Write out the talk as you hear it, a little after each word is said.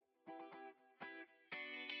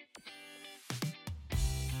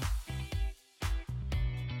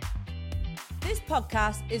This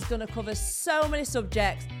podcast is going to cover so many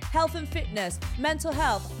subjects: health and fitness, mental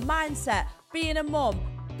health, mindset, being a mum,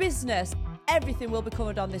 business. Everything will be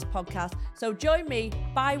covered on this podcast. So join me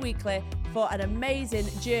bi-weekly for an amazing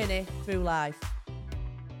journey through life.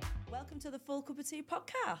 Welcome to the Full Cup of Tea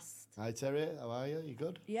podcast. Hi Terry, how are you? You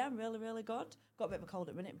good? Yeah, I'm really, really good. Got a bit of a cold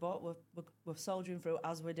at the minute, but we're soldiering through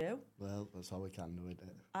as we do. Well, that's all we can do, isn't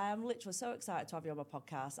it? I am literally so excited to have you on my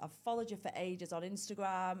podcast. I've followed you for ages on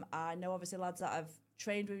Instagram. I know obviously lads that I've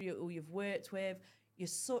trained with you, who you've worked with. You're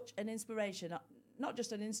such an inspiration, not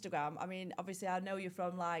just on Instagram. I mean, obviously I know you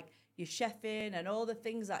from like your chefing and all the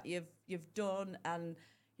things that you've done. And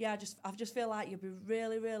yeah, I just feel like you'd be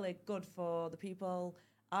really, really good for the people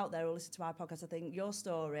out there who listen to my podcast. I think your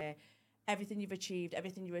story, everything you've achieved,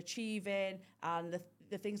 everything you're achieving, and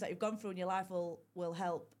the things that you've gone through in your life will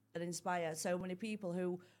help and inspire so many people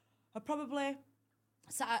who are probably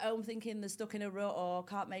sat at home thinking they're stuck in a rut or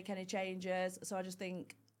can't make any changes. So I just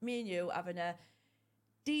think me and you having a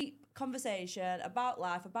deep conversation about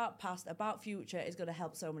life, about past, about future is going to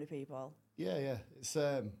help so many people. Yeah.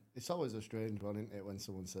 It's always a strange one, isn't it, when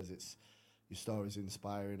someone says your story's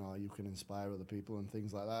inspiring or you can inspire other people and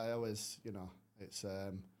things like that. I always, it's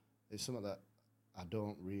something that I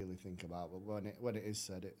don't really think about, but when it is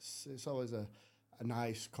said, it's always a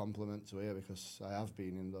nice compliment to hear, because I have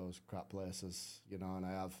been in those crap places, and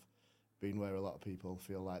I have been where a lot of people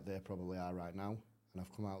feel like they probably are right now, and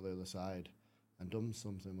I've come out the other side and done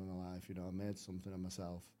something with my life, I made something of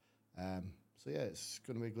myself. So yeah, it's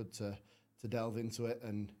going to be good to delve into it,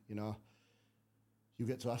 and you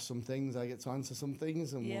get to ask some things, I get to answer some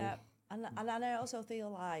things, and yeah. And I also feel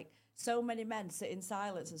like so many men sit in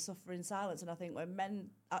silence and suffer in silence. And I think when men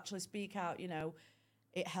actually speak out,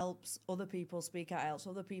 it helps other people speak out, it helps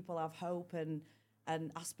other people have hope and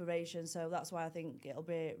aspiration. So that's why I think it'll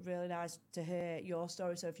be really nice to hear your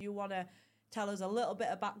story. So if you want to tell us a little bit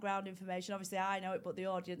of background information, obviously I know it, but the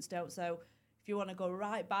audience don't. So if you want to go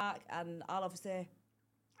right back, and I'll obviously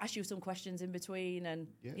ask you some questions in between, and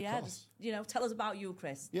just, tell us about you,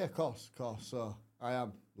 Chris. Yeah, of course. So I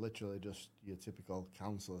am literally just your typical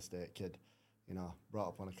council estate kid, brought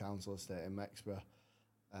up on a council estate in Mexborough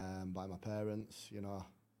by my parents,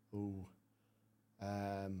 who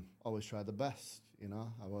always tried the best,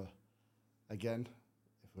 I were, again,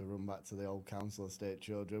 if we run back to the old council estate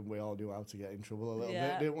children, we all knew how to get in trouble a little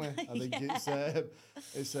bit, didn't we? I think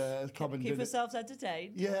it's a common... Keep ourselves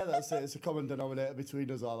entertained. Yeah, that's it. It's a common denominator between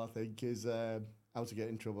us all, I think, is how to get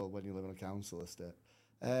in trouble when you live on a council estate.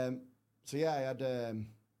 So yeah, I had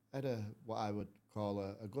a what I would call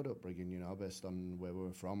a good upbringing, based on where we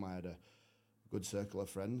were from. I had a good circle of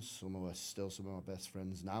friends. Some of us still some of my best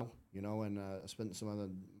friends now, and I spent some of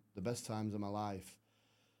the best times of my life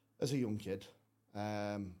as a young kid,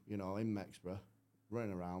 in Mexborough,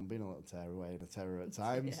 running around, being a little tearaway and a terror at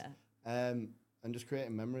times, and just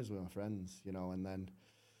creating memories with my friends, and then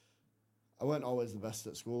I weren't always the best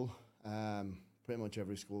at school. Pretty much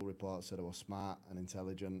every school report said I was smart and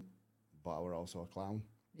intelligent, but I were also a clown.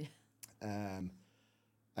 Yeah.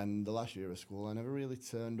 And the last year of school, I never really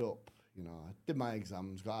turned up. I did my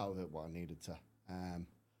exams, got out of it what I needed to.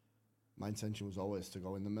 My intention was always to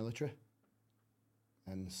go in the military.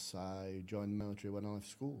 And so I joined the military when I left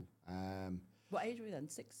school. What age were you then?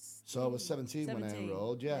 16? So I was 17 when I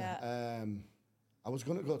enrolled, yeah. I was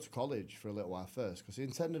going to go to college for a little while first, because I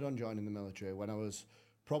intended on joining the military when I was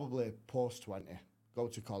probably post-20, go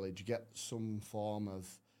to college, get some form of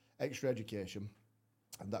extra education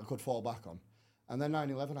that I could fall back on. And then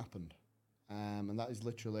 9/11 happened. And that is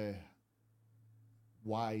literally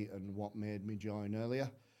why and what made me join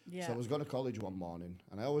earlier. Yeah. So I was going to college one morning,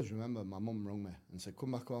 and I always remember my mum rang me and said,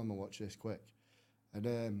 come back home and watch this quick. And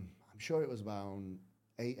I'm sure it was about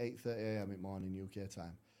 8:30 a.m. in morning UK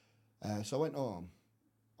time. So I went home,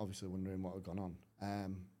 obviously wondering what had gone on.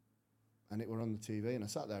 And it were on the TV, and I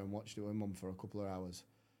sat there and watched it with mum for a couple of hours.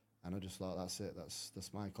 And I just thought, that's it,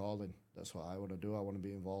 that's my calling. That's what I want to do. I want to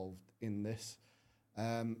be involved in this.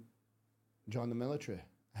 Joined the military.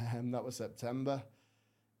 That was September.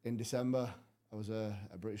 In December, I was a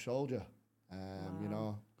British soldier,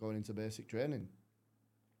 Wow. Going into basic training.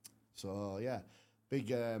 So, yeah,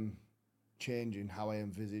 big change in how I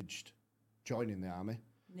envisaged joining the army.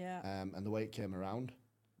 Yeah. And the way it came around.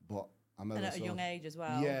 But I'm And at a young age as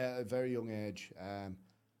well. Yeah, at a very young age.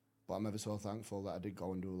 But I'm ever so thankful that I did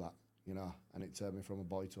go and do that, and it turned me from a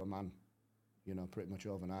boy to a man, pretty much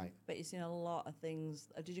overnight. But you've seen a lot of things.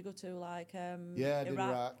 Did you go to like Yeah, I did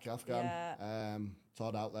Iraq, Afghan,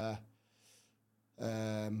 toured out there.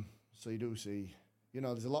 So you do see,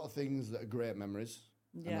 there's a lot of things that are great memories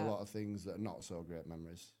and a lot of things that are not so great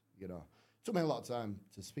memories, It took me a lot of time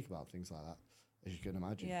to speak about things like that. as you can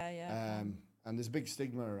imagine. Yeah. And there's a big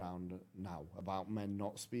stigma around now about men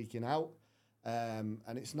not speaking out. And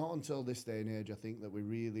it's not until this day and age, I think, that we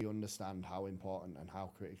really understand how important and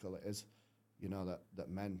how critical it is, you know, that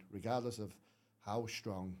men, regardless of how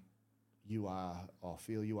strong you are or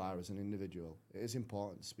feel you are as an individual, it is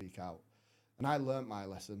important to speak out. And I learnt my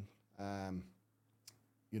lesson.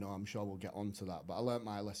 You know, I'm sure we'll get onto that, but I learnt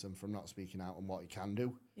my lesson from not speaking out and what you can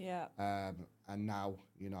do. Yeah. And now,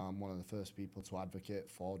 you know, I'm one of the first people to advocate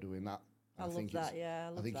for doing that. I love that, yeah.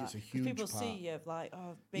 I think it's a huge people part. see you like,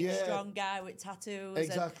 oh, big, strong guy with tattoos.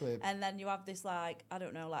 Exactly. And then you have this, like, I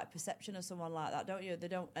don't know, like perception of someone like that, don't you? They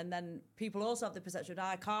don't. And then people also have the perception,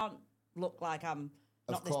 I can't look like I'm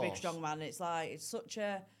not this big, strong man. It's like, it's such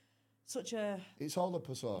a. It's all the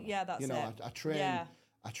persona. Yeah, that's it. You know,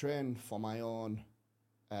 I train for my own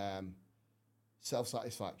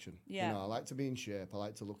self-satisfaction. Yeah. You know, I like to be in shape. I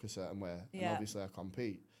like to look a certain way. And obviously I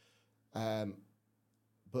compete.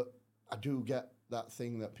 But I do get that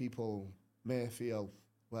thing that people may feel,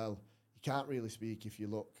 well, you can't really speak if you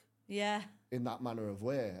look in that manner of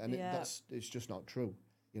way. And it's just not true.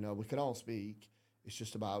 You know, we can all speak. It's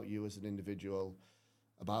just about you as an individual,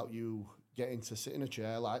 about you getting to sit in a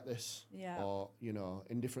chair like this or, you know,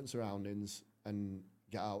 in different surroundings and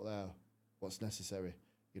get out there what's necessary,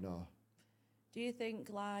 you know. Do you think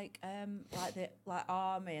like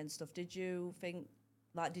army and stuff, did you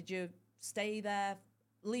stay there,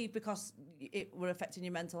 leave because it were affecting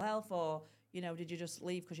your mental health, or, you know, did you just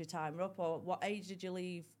leave because your time were up, or what age did you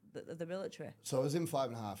leave the military? So I was in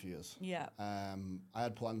 5.5 years. Yeah. I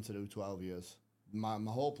had planned to do 12 years. My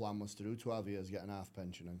whole plan was to do 12 years, get an half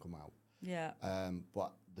pension and come out. Yeah.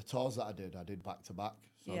 But the tours that I did back to back.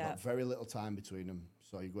 So I got very little time between them.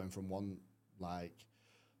 So you're going from one, like,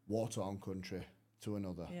 war-torn country to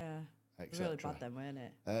another. Yeah. Etc. Really bad then, weren't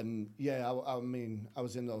it? And I mean, I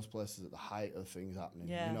was in those places at the height of things happening.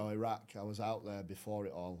 Yeah. You know, Iraq, I was out there before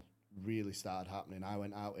it all really started happening. I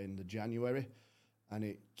went out in the January and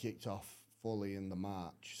it kicked off fully in the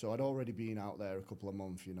March. So I'd already been out there a couple of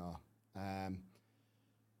months, you know.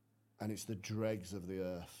 And it's the dregs of the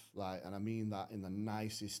earth, like, and I mean that in the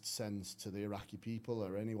nicest sense to the Iraqi people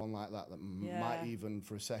or anyone like that might even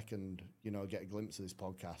for a second, you know, get a glimpse of this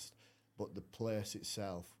podcast. But the place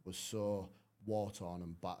itself was so war-torn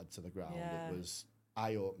and battered to the ground. Yeah. It was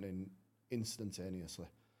eye-opening instantaneously.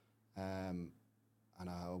 And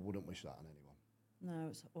I wouldn't wish that on anyone. No,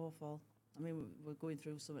 it's awful. I mean, we're going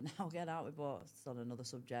through something now again, aren't we? But it's on another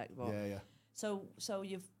subject. But Yeah. So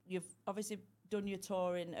you've obviously done your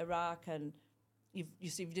tour in Iraq, and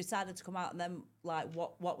you've decided to come out, and then like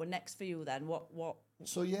what were next for you then? What?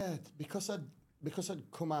 So yeah, because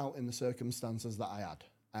I'd come out in the circumstances that I had.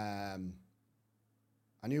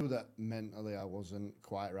 I knew that mentally I wasn't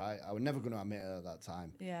quite right. I was never going to admit it at that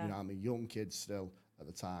time. Yeah. You know, I'm a young kid still at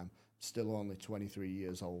the time. Still only 23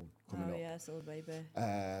 years old coming up. Oh yeah, still a baby.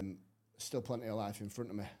 Still plenty of life in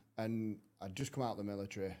front of me. And I'd just come out of the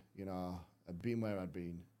military, you know, I'd been where I'd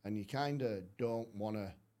been. And you kind of don't want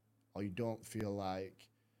to, or you don't feel like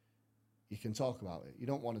you can talk about it. You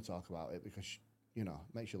don't want to talk about it because, you know,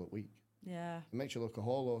 it makes you look weak. Yeah. It makes you look a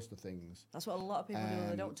whole host of things. That's what a lot of people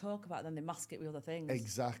do. They don't talk about it, then they mask it with other things.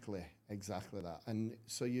 Exactly that. And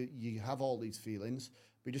so you have all these feelings,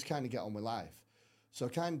 but you just kind of get on with life. So I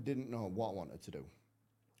kind of didn't know what I wanted to do.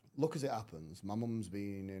 Look, as it happens, my mum's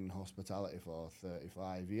been in hospitality for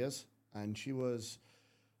 35 years, and she was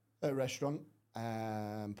at a restaurant,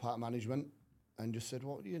 part management, and just said,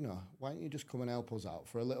 well, you know, why don't you just come and help us out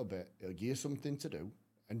for a little bit? It'll give you something to do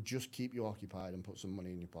and just keep you occupied and put some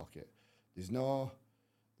money in your pocket. There's no,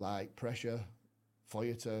 like, pressure for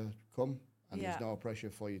you to come, and there's no pressure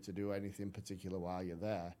for you to do anything particular while you're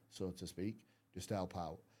there, so to speak, just to help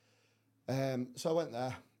out. So I went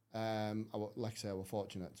there. Like I say, I was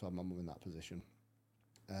fortunate to have my mum in that position.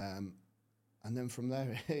 And then from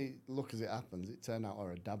there, look, as it happens, it turned out I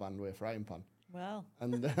was a dab hand with a frying pan. Well.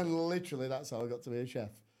 And then literally that's how I got to be a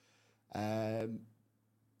chef.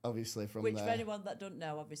 Obviously from Which, there... for anyone that don't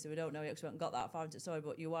know, obviously we don't know you because we haven't got that far into the story,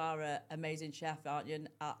 but you are an amazing chef, aren't you,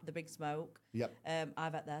 at The Big Smoke? Yep.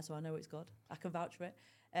 I've ate there, so I know it's good. I can vouch for it.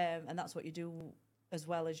 And that's what you do as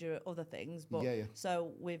well as your other things. But Yeah.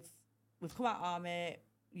 So we've come out army,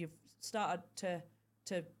 you've started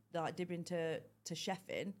to like dip into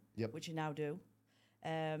chefing, which you now do.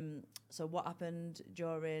 So what happened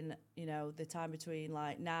during, you know, the time between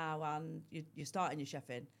like now and you starting your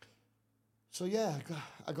chefing? So yeah,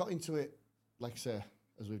 I got into it, like I say,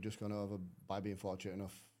 as we've just gone over, by being fortunate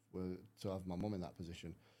enough to have my mum in that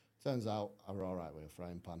position. Turns out I was all right with a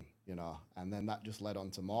frying pan, you know, and then that just led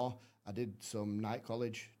on to more. I did some night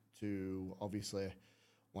college to, obviously,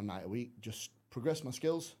 one night a week, just progressed my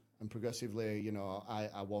skills, and progressively, you know,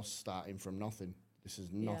 I was starting from nothing. This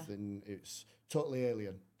is nothing. It's totally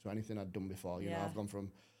alien to anything I'd done before. You know, I've gone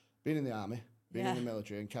from being in the army, being in the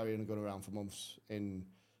military, and carrying a gun around for months in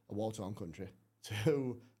a war-torn country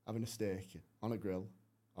to having a steak on a grill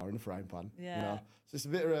or in a frying pan. Yeah. You know, so it's a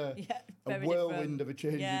bit of a whirlwind of a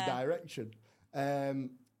change in direction. And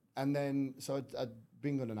then, so I'd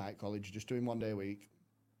been going to night college, just doing 1 day a week.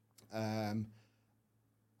 And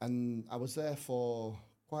I was there for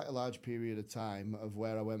quite a large period of time, of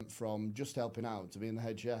where I went from just helping out to being the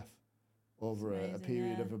head chef over a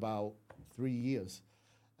period of about 3 years.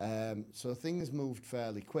 So things moved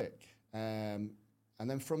fairly quick. And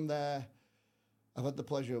then from there, I've had the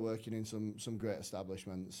pleasure of working in some great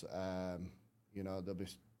establishments. You know, there'll be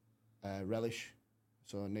Relish.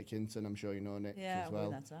 So Nick Hinton, I'm sure you know Nick as well.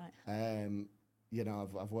 That's right. You know,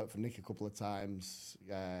 I've worked for Nick a couple of times.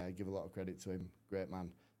 Give a lot of credit to him. Great man.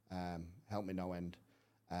 Helped me no end.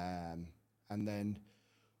 And then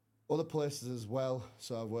other places as well.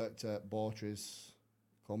 So I've worked at Bawtry's,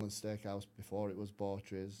 Coleman Steakhouse before it was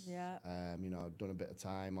Bawtry's. Yeah. You know, I've done a bit of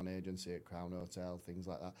time on agency at Crown Hotel, things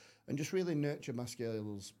like that. And just really nurtured my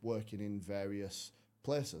skills working in various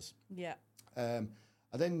places. Yeah. And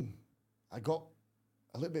then I got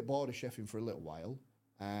a little bit bored of chefing for a little while.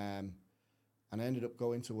 And I ended up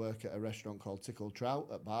going to work at a restaurant called Tickled Trout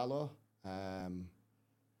at Barlow.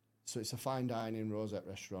 So it's a fine dining rosette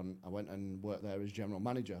restaurant. I went and worked there as general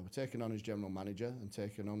manager. I was taken on as general manager and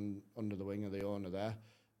taken on under the wing of the owner there,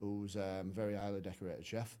 who's a very highly decorated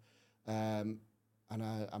chef. And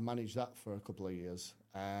I managed that for a couple of years.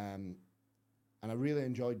 And I really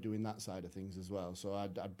enjoyed doing that side of things as well. So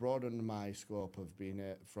I'd broadened my scope of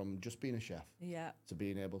from just being a chef to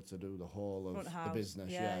being able to do the whole of the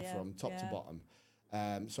business, from top to bottom.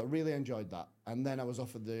 So I really enjoyed that. And then I was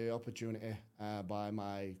offered the opportunity by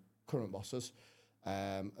my current bosses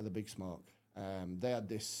at the Big Smoke. They had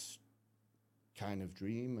this kind of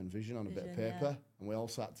dream and vision on a bit of paper, and we all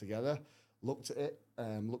sat together, looked at it,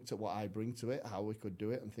 looked at what I bring to it, how we could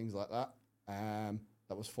do it and things like that.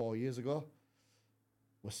 That was 4 years ago.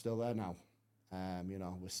 We're still there now. You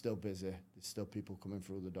know, we're still busy. There's still people coming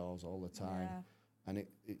through the doors all the time. And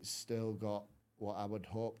it's still got what I would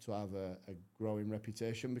hope to have a growing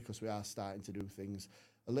reputation, because we are starting to do things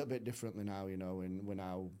a little bit differently now, you know, and we're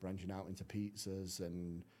now branching out into pizzas,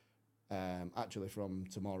 and actually from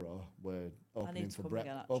tomorrow we're opening for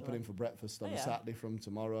breakfast on a Saturday from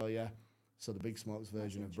tomorrow, So the Big Smoke's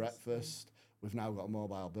version of breakfast. We've now got a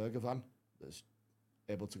mobile burger van that's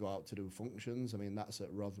able to go out to do functions. I mean, that's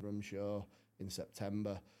at Rotherhamshire in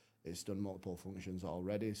September. It's done multiple functions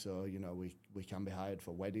already, so you know we can be hired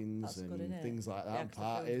for weddings and things like that, and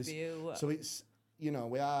parties. So it's, you know,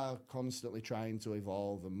 we are constantly trying to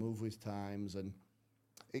evolve and move with times, and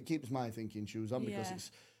it keeps my thinking shoes on, because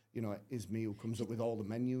it's, you know, it is me who comes up with all the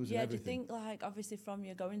menus and everything. Do you think, like, obviously from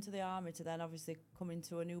you going to the army to then obviously coming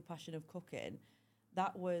to a new passion of cooking,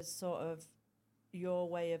 that was sort of your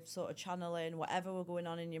way of sort of channeling whatever were going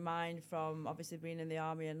on in your mind from obviously being in the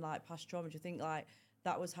army and like past trauma? Do you think like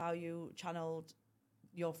that was how you channeled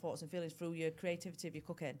your thoughts and feelings through your creativity of your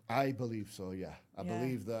cooking? I believe so, yeah. I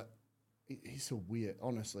believe that it's a weird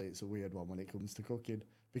one when it comes to cooking,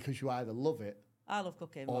 because you either love it, I love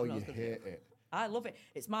cooking, or you hate it. I love it.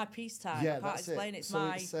 It's my peacetime. Yeah, I can't explain it.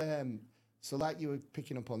 So like you were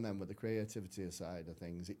picking up on them with the creativity side of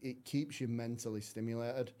things, it keeps you mentally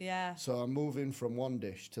stimulated. Yeah. So I'm moving from one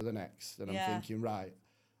dish to the next, and I'm thinking, right,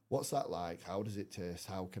 what's that like? How does it taste?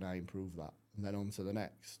 How can I improve that? And then on to the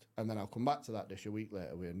next. And then I'll come back to that dish a week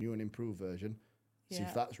later with a new and improved version, see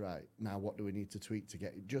if that's right. Now, what do we need to tweak to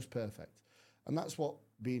get it just perfect? And that's what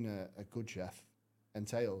being a good chef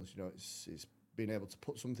entails. You know, it's being able to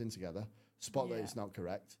put something together, spot that it's not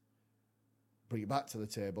correct, bring it back to the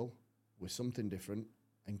table with something different,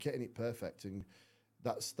 and getting it perfect. And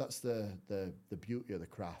that's the beauty of the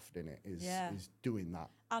craft in it, is doing that.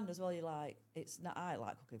 And as well, you like, it's not, I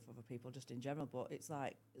like cooking for other people just in general, but it's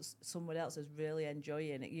like someone else is really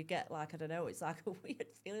enjoying it. You get like, I don't know, it's like a weird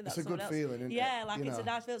feeling. It's a good feeling, isn't it? Yeah, like it's a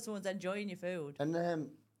nice feeling someone's enjoying your food. And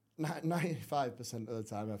 95% of the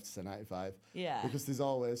time, I have to say 95. Yeah. Because there's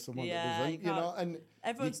always someone that doesn't, you know. And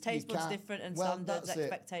everyone's taste buds different, and standards,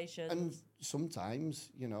 expectations. And sometimes,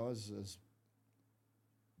 you know, as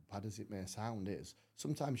bad as it may sound,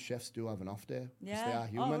 sometimes chefs do have an off day. Yeah. They are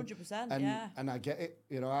human. 100%. And I get it.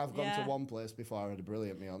 You know, I've gone to one place before, I had a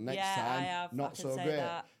brilliant meal. Next time, I have. not so great.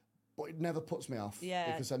 That. But it never puts me off.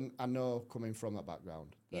 Yeah. Because I know, coming from that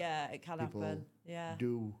background, that it can happen. Yeah.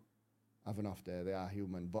 do have an off day. They are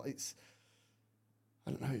human. But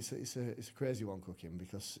I don't know, it's a crazy one, cooking,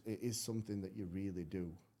 because it is something that you really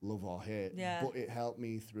do love or hate, but it helped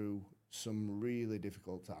me through some really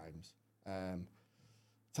difficult times.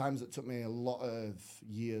 Times that took me a lot of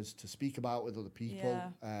years to speak about with other people,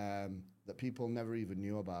 that people never even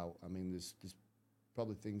knew about. I mean, there's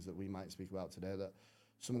probably things that we might speak about today that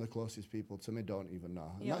some of the closest people to me don't even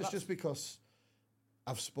know. And that's just because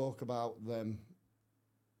I've spoke about them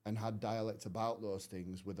and had dialect about those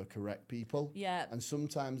things with the correct people. Yeah. And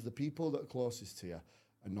sometimes the people that are closest to you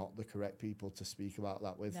are not the correct people to speak about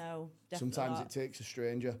that with. No, definitely sometimes not. It takes a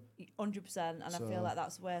stranger. 100%. And I feel like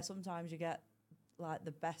that's where sometimes you get like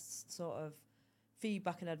the best sort of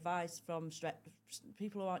feedback and advice from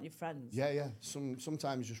people who aren't your friends. Yeah.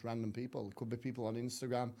 Sometimes just random people. It could be people on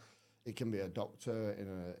Instagram. It can be a doctor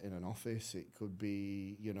in an office. It could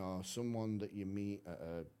be, you know, someone that you meet at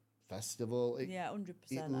a festival. 100%.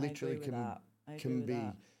 It literally can be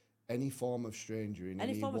any form of stranger in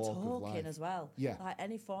any form walk of talking of life. as well. Yeah. Like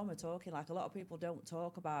any form of talking. Like a lot of people don't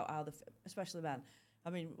talk about how especially men. I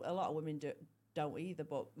mean, a lot of women don't either,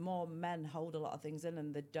 but more men hold a lot of things in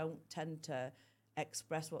and they don't tend to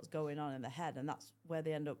express what's going on in their head, and that's where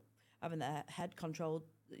they end up having their head controlled,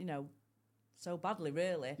 you know, so badly,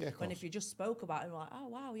 really. Yeah, when if you just spoke about it and like, oh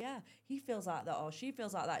wow, yeah, he feels like that or she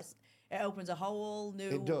feels like that, it opens a whole new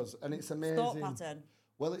It does, and it's amazing thought pattern.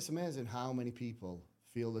 Well, it's amazing how many people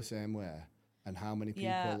feel the same way and how many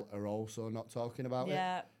people are also not talking about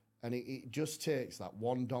it. And it just takes that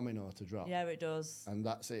one domino to drop. Yeah, it does. And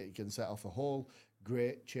that's it. It can set off a whole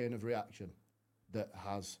great chain of reaction that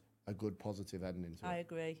has a good positive ending to it. I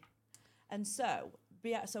agree. And so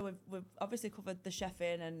we've obviously covered the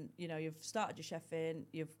chefing, and you know, you've started your chefing,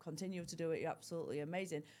 you've continued to do it, you're absolutely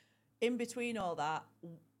amazing. In between all that,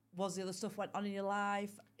 was the other stuff went on in your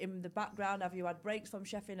life in the background? Have you had breaks from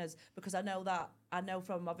chefing? Because I know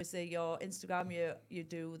from obviously your Instagram, you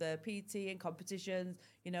do the PT and competitions.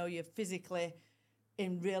 You know, you're physically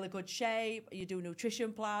in really good shape. You do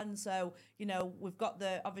nutrition plans. So you know, we've got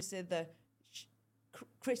obviously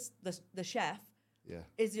Chris, the chef. Yeah.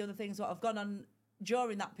 Is the other things what have gone on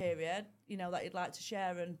during that period? You know, that you'd like to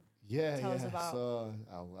share and tell us about. So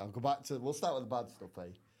I'll go back to. We'll start with the bad stuff, eh?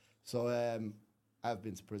 So I've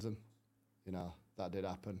been to prison. You know, that did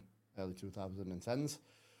happen early 2010s.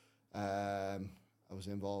 I was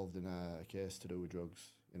involved in a case to do with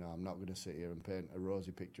drugs. You know, I'm not going to sit here and paint a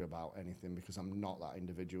rosy picture about anything because I'm not that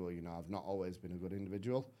individual. You know, I've not always been a good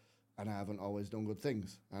individual and I haven't always done good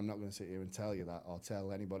things. I'm not going to sit here and tell you that or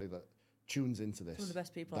tell anybody that tunes into this. Some of the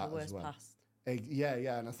best people have the worst past.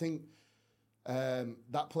 Yeah, and I think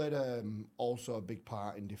that played also a big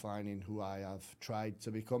part in defining who I have tried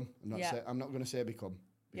to become. I'm not going to say become,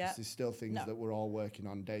 because there's still things that we're all working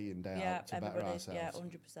on day in, day out to better ourselves. Yeah,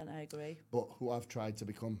 100%, I agree. But who I've tried to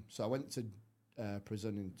become. So I went to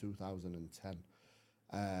prison in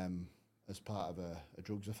 2010 as part of a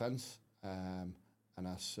drugs offence, and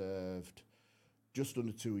I served just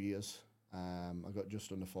under 2 years. I got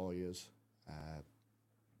just under 4 years.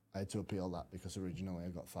 I had to appeal that because originally I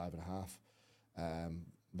got 5.5.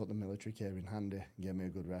 But the military came in handy, gave me a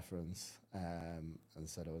good reference, and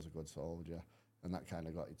said I was a good soldier, and that kind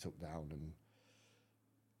of got it took down.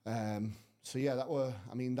 And so yeah, that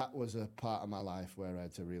was a part of my life where I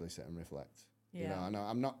had to really sit and reflect. Yeah. You know, and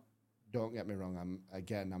I'm not. Don't get me wrong.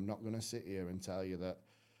 I'm not going to sit here and tell you that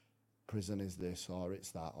prison is this or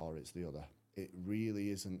it's that or it's the other. It really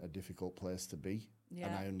isn't a difficult place to be. Yeah.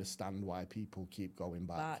 And I understand why people keep going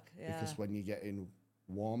back. Because when you're getting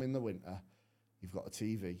warm in the winter, you've got a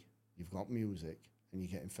TV, you've got music, and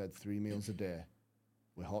you're getting fed 3 meals a day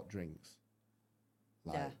with hot drinks.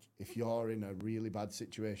 If you're in a really bad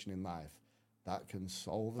situation in life, that can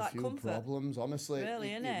solve a few problems. Honestly,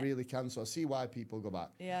 it really can. So I see why people go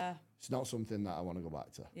back. Yeah. It's not something that I want to go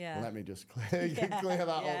back to. Yeah. Let me just clear that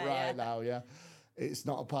up right now, yeah? It's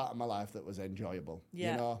not a part of my life that was enjoyable.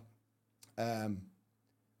 Yeah. You know?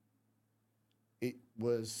 It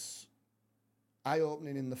was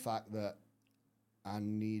eye-opening in the fact that I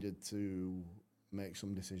needed to make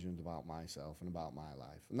some decisions about myself and about my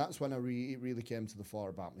life. And that's when it really came to the fore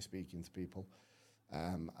about me speaking to people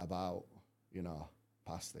about, you know,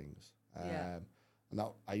 past things. And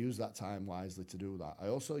that I used that time wisely to do that. I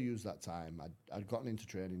also used that time, I'd gotten into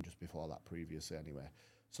training just before that previously anyway.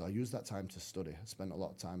 So I used that time to study. I spent a lot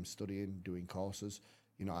of time studying, doing courses.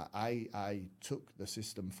 You know, I took the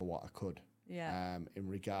system for what I could. Yeah. In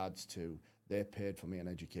regards to, they paid for me an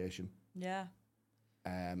education. Yeah.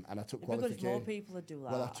 And I took qualifications. Because more people would do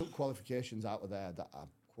that. Well, I took qualifications out of there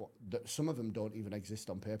that some of them don't even exist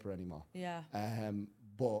on paper anymore. Yeah.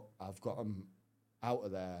 But I've got them out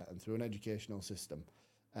of there and through an educational system.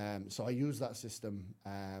 So I use that system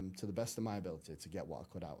to the best of my ability to get what I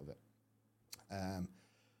could out of it.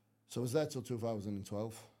 So I was there till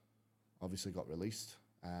 2012. Obviously got released.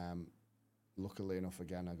 Luckily enough,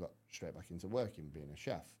 again, I got straight back into working, being a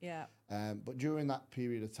chef. Yeah. But during that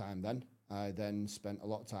period of time then, I then spent a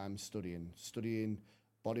lot of time studying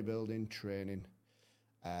bodybuilding, training,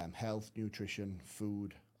 health, nutrition,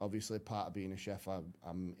 food. Obviously, part of being a chef,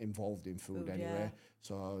 I'm involved in food anyway. Yeah.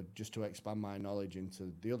 So just to expand my knowledge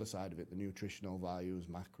into the other side of it, the nutritional values,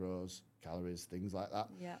 macros, calories, things like that.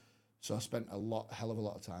 Yeah. So I spent hell of a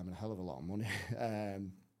lot of time and a hell of a lot of money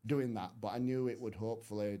doing that. But I knew it would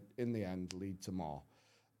hopefully, in the end, lead to more.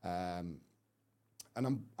 And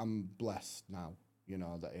I'm blessed now, you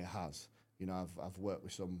know, that it has. You know, I've worked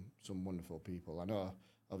with some wonderful people. I know,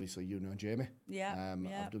 obviously, you know Jamie. Yeah.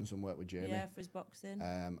 I've done some work with Jamie. Yeah, for his boxing.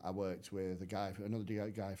 I worked with another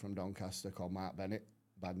guy from Doncaster called Mark Bennett,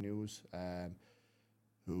 Bad News,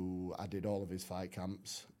 who I did all of his fight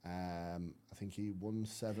camps. I think he won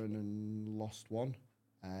 7 and lost 1.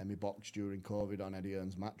 He boxed during COVID on Eddie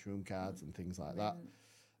Earn's Matchroom cards and things like that.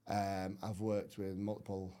 I've worked with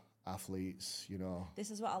multiple athletes, you know.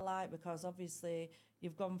 This is what I like, because obviously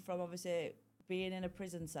you've gone from obviously being in a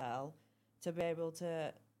prison cell to be able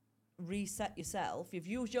to reset yourself. You've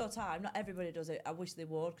used your time. Not everybody does it. I wish they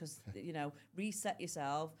would, because, you know, reset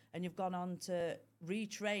yourself, and you've gone on to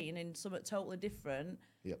retrain in something totally different.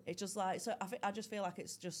 Yep. It's just like, so I just feel like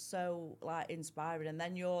it's just so like inspiring. And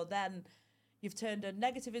then you've turned a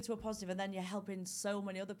negative into a positive, and then you're helping so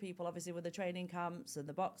many other people, obviously with the training camps and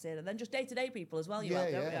the boxing, and then just day-to-day people as well. You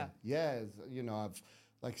help, don't you? Yeah. You know,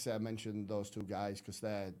 like I said, I mentioned those 2 guys because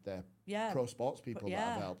they're pro sports people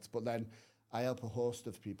that I've helped. But then I help a host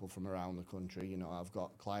of people from around the country. You know, I've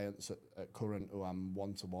got clients at Current who I'm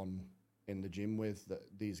one-to-one in the gym with. That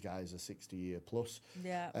these guys are 60-year plus.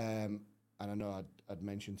 Yeah. And I know I'd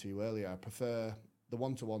mentioned to you earlier, I prefer the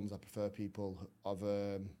one-to-ones. I prefer people of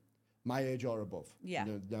my age or above. Yeah.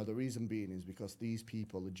 Now the reason being is because these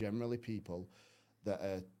people are generally people that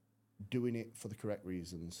are doing it for the correct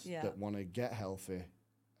reasons. Yeah. That want to get healthy,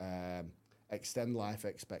 extend life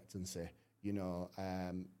expectancy. You know.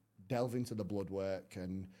 Delve into the blood work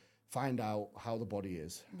and find out how the body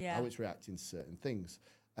is, how it's reacting to certain things,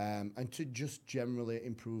 and to just generally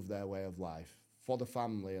improve their way of life for the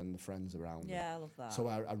family and the friends around them. Yeah, I love that. So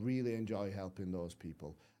I really enjoy helping those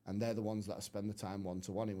people, and they're the ones that I spend the time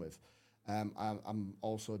one-to-one with. I'm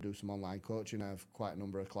also do some online coaching. I have quite a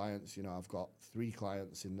number of clients. You know, I've got 3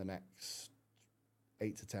 clients in the next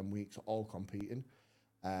 8 to 10 weeks, all competing.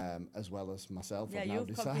 As well as myself. Yeah,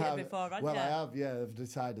 you've competed before, haven't you? Well, I have, yeah. I've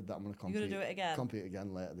decided that I'm going to compete. You're going to do it again? Compete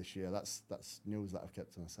again later this year. That's news that I've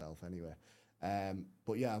kept to myself anyway.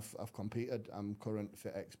 But yeah, I've competed. I'm current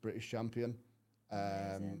FitX British champion,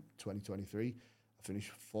 2023. I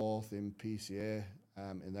finished 4th in PCA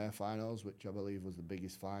in their finals, which I believe was the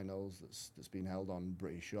biggest finals that's been held on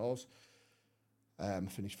British shores. I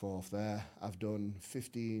finished 4th there. I've done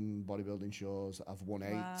 15 bodybuilding shows. I've won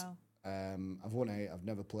 8. Wow. I've won 8. I've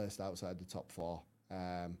never placed outside the top 4.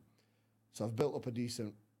 So I've built up a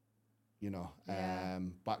decent, you know,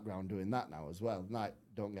 background doing that now as well. Now,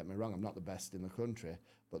 don't get me wrong, I'm not the best in the country,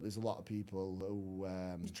 but there's a lot of people who...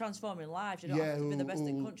 You're transforming lives. You don't have to be the best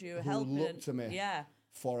in the country. You're helping. Who look to me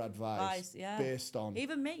for advice based on...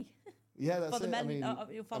 Even me. Yeah, that's for the it. men, I mean,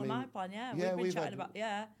 you'll follow my plan, we've been chatting about...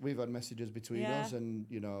 We've had messages between us, and,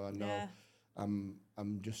 you know, I know... Yeah.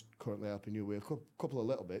 I'm just currently helping you with a couple of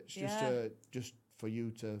little bits, just for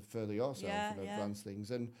you to further yourself and advance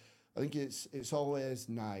things. And I think it's always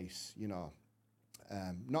nice, you know.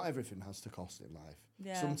 Not everything has to cost in life.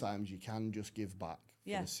 Yeah. Sometimes you can just give back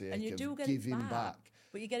for the sake and you of do get giving it back.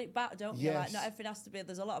 But you get it back, don't you? Like, not everything has to be.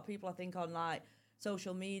 There's a lot of people I think on like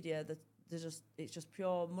social media that it's just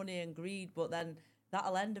pure money and greed, but then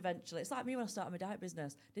that'll end eventually. It's like me when I started my diet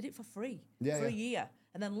business. Did it for free for a year.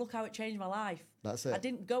 And then look how it changed my life. That's it. I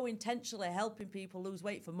didn't go intentionally helping people lose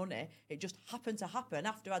weight for money. It just happened to happen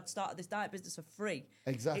after I'd started this diet business for free.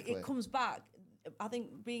 Exactly. It comes back. I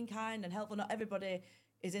think being kind and helpful, not everybody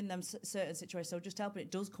is in them certain situations, so just helping,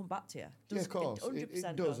 it does come back to you. Yeah, of course.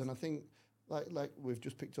 It does. And I think, like we've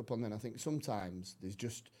just picked up on then, I think sometimes there's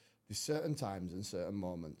certain times and certain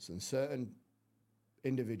moments and certain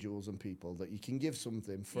individuals and people that you can give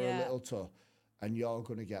something for a little to, and you're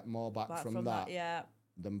going to get more back from that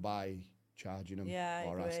than by charging them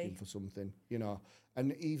or asking for something, you know.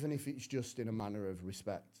 And even if it's just in a manner of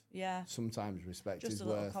respect, sometimes respect just is a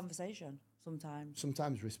worth... little conversation, sometimes.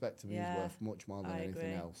 Sometimes respect to me is worth much more than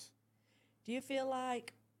anything else. Do you feel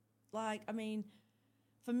like, I mean,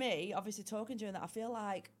 for me, obviously talking during that, I feel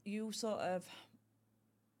like you sort of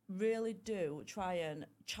really do try and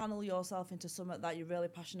channel yourself into something that you're really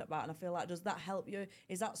passionate about, and I feel like, does that help you?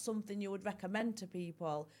 Is that something you would recommend to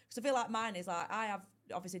people? Because I feel like mine is like, I have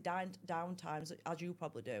obviously down times, as you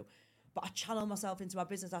probably do, but I channel myself into my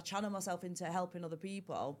business, I channel myself into helping other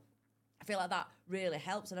people. I feel like that really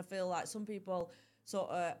helps, and I feel like some people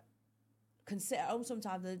sort of can sit at home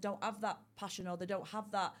sometimes and they don't have that passion, or they don't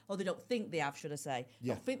have that, or they don't think they have, should I say.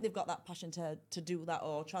 Yeah. Don't think they've got that passion to do that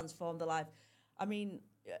or transform their life. I mean,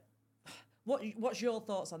 what's your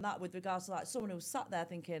thoughts on that with regards to like someone who's sat there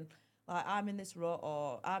thinking, like, I'm in this rut,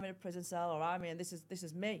 or I'm in a prison cell, or this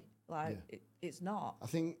is me. Like, it's not. I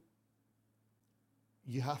think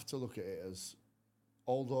you have to look at it as,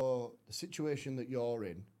 although the situation that you're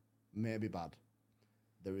in may be bad,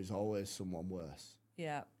 there is always someone worse.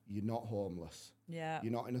 Yeah. You're not homeless. Yeah.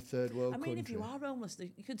 You're not in a third world country. If you are homeless,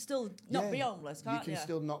 you could still not be homeless, can't you? You can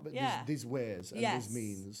still not, but there's ways and there's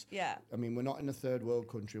means. Yeah. I mean, we're not in a third world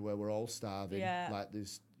country where we're all starving. Yeah. Like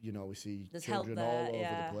there's we see there's children there, all over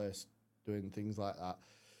the place doing things like that.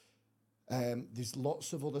 There's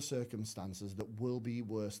lots of other circumstances that will be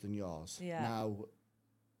worse than yours. Yeah. Now,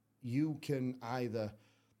 you can either,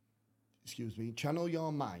 channel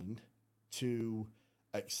your mind to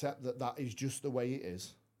accept that is just the way it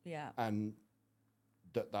is. Yeah. And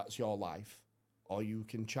that's your life, or you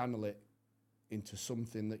can channel it into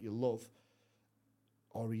something that you love,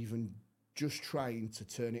 or even just trying to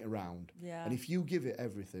turn it around. Yeah. And if you give it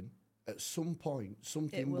everything, at some point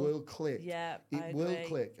something will click. Yeah, it will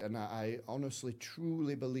click, and I honestly,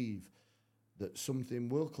 truly believe that something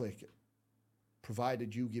will click,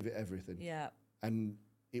 provided you give it everything. Yeah. And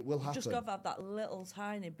it will happen. Just got to have that little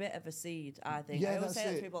tiny bit of a seed, I think. Yeah, I always say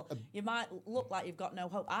that to it. people, you might look like you've got no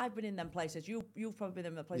hope. I've been in them places. You've probably been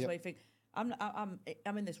in the place where you think,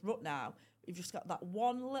 I'm in this rut now. You've just got that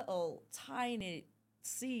one little tiny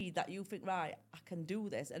seed that you think, right, I can do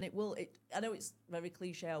this. And I know it's very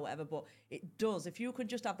cliche or whatever, but it does. If you can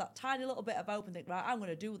just have that tiny little bit of hope and think, right, I'm going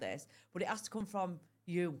to do this, but it has to come from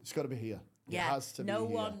you. It's got to be here. Yeah. It has to be here.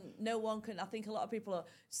 No one can. I think a lot of people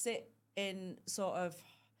sit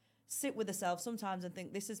with themselves sometimes and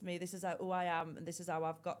think, this is me, this is who I am, and this is how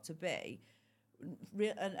I've got to be,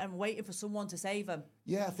 and waiting for someone to save them.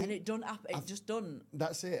 Yeah, I think, and it doesn't happen. It just doesn't.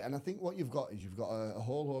 That's it. And I think what you've got a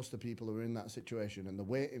whole host of people who are in that situation, and they're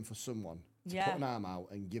waiting for someone to put an arm out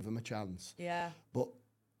and give them a chance. Yeah. But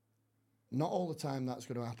not all the time that's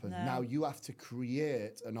going to happen. No. Now you have to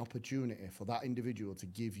create an opportunity for that individual to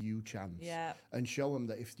give you chance. Yeah. And show them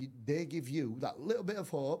that if they give you that little bit of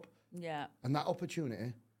hope, and that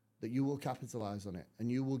opportunity, that you will capitalise on it,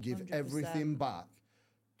 and you will give 100%. everything back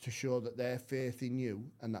to show that their faith in you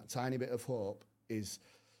and that tiny bit of hope is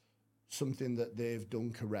something that they've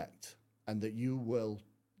done correct, and that you will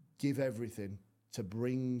give everything to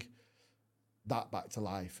bring that back to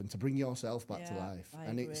life and to bring yourself back to life. I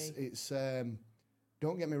and agree. it's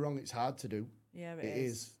don't get me wrong, it's hard to do. Yeah, it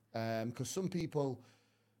is. Because some people,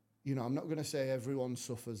 I'm not going to say everyone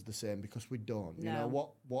suffers the same, because we don't. No. You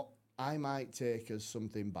know, what I might take as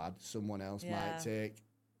something bad, someone else might take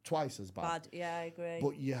twice as bad. Yeah, I agree.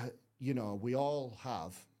 But we all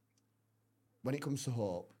have, when it comes to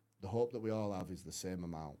hope, the hope that we all have is the same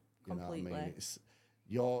amount. You Completely. know what I mean? It's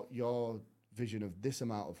your vision of this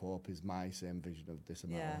amount of hope is my same vision of this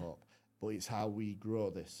amount of hope. But it's how we grow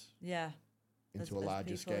this into a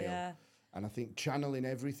larger scale. Yeah. And I think channeling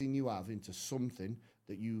everything you have into something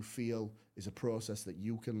that you feel is a process that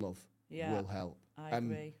you can love will help. I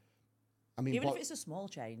agree. I mean, even if it's a small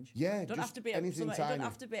change. Yeah, it don't have to be anything it tiny. don't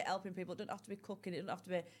have to be helping people. It don't have to be cooking. It don't have to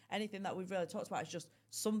be anything that we've really talked about. It's just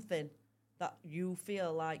something that you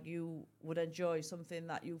feel like you would enjoy, something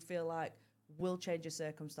that you feel like will change your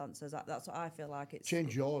circumstances. That's what I feel like. It's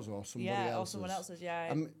change yours or somebody else's. or someone else's.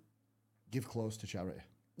 Yeah. Give clothes to charity.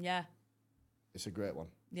 Yeah. It's a great one.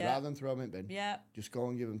 Yeah. Rather than throw them in the bin. Yeah. Just go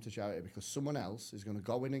and give them to charity, because someone else is going to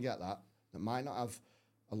go in and get that might not have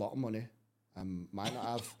a lot of money and might not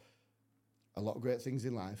have a lot of great things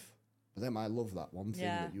in life, but they might love that one thing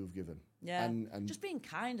that you've given. Yeah. And just being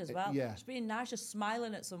kind as well. Yeah. Just being nice, just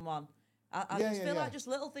smiling at someone. I just feel like just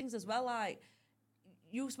little things as well, like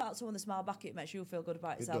you smile at someone, they smile back, it makes you feel good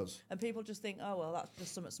about yourself. It does. And people just think, oh, well, that's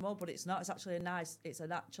just something small, but it's not. It's actually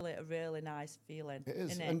actually a really nice feeling. It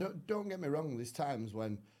is. Isn't it? And don't get me wrong, there's times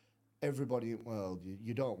when everybody in the world,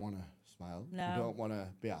 you don't want to smile. No. You don't want to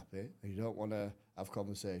be happy. You don't want to have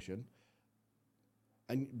conversation.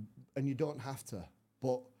 And you don't have to.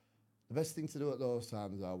 But the best thing to do at those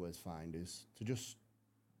times, I always find, is to just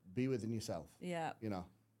be within yourself. Yeah.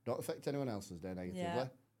 Don't affect anyone else's day negatively. Yeah.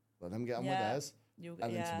 Let them get on with theirs.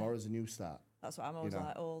 And then tomorrow's a new start. That's what I'm always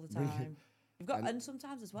like all the time. You've got, and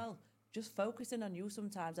sometimes as well, just focusing on you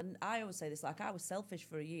sometimes. And I always say this, like, I was selfish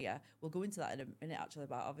for a year. We'll go into that in a minute, actually,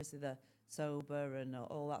 about obviously the sober and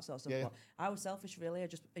all that sort of stuff. Yeah. But I was selfish really.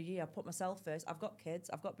 Just a year, I put myself first. I've got kids,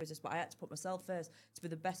 I've got business, but I had to put myself first to be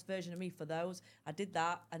the best version of me for those. I did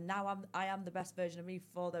that, and now I am the best version of me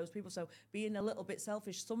for those people. So being a little bit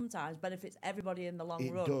selfish sometimes benefits everybody in the long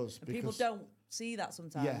It run. does, And people don't see that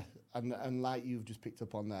sometimes. Yeah, and like you've just picked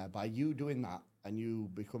up on there, by you doing that and you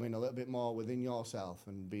becoming a little bit more within yourself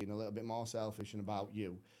and being a little bit more selfish and about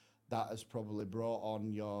you, that has probably brought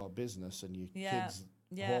on your business and your kids'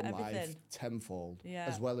 home life tenfold,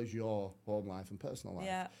 as well as your home life and personal life.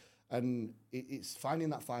 Yeah. And it's finding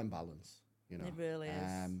that fine balance, you know. It really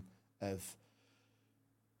is. Of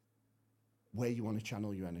where you want to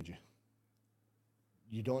channel your energy.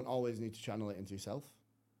 You don't always need to channel it into yourself.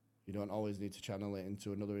 You don't always need to channel it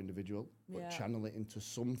into another individual, but channel it into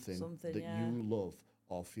something that you love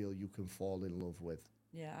or feel you can fall in love with.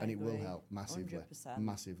 Yeah, and I it agree. will help massively. 100%.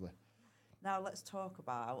 Massively. Now let's talk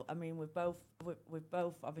about. I mean, we've both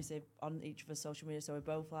obviously on each of our social media, so we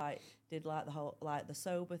both did the whole the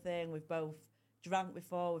sober thing. We've both drank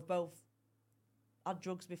before. We've both had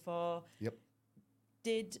drugs before. Yep.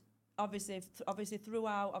 Did obviously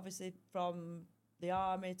throughout from the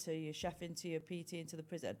army to your chefing to your PT into the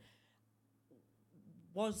prison.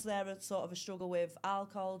 Was there a sort of a struggle with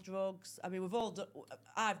alcohol, drugs? I mean,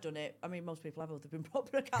 I've done it. I mean, most people have. They've been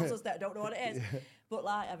proper at council state. Don't know what it is. But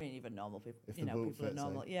even normal people, people are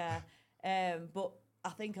normal. Yeah. But I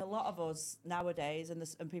think a lot of us nowadays,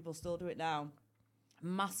 and people still do it now,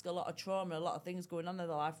 mask a lot of trauma, a lot of things going on in their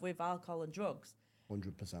life with alcohol and drugs.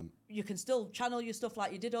 100%. You can still channel your stuff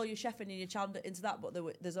like you did all your chefing and you channeled it into that, but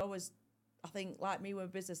there's always, I think, like me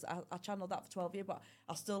with business, I channeled that for 12 years, but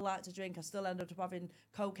I still like to drink. I still ended up having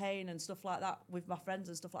cocaine and stuff like that with my friends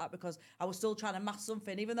and stuff like that because I was still trying to mask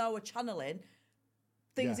something. Even though we're channeling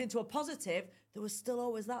things into a positive, there was still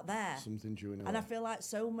always that there. Something chewing away. And I feel like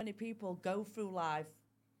so many people go through life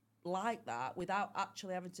like that without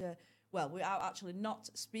actually without actually not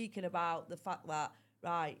speaking about the fact that,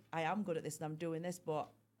 right, I am good at this and I'm doing this, but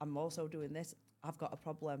I'm also doing this. I've got a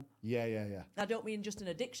problem. Yeah. I don't mean just an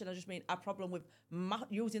addiction. I just mean a problem with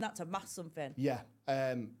using that to mask something. Yeah,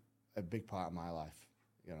 a big part of my life.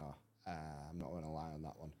 You know, I'm not going to lie on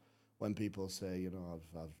that one. When people say, I've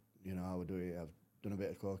done a bit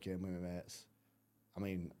of cocaine with my mates. I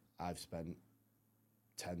mean, I've spent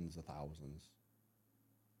tens of thousands,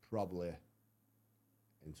 probably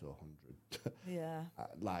into 100. Yeah.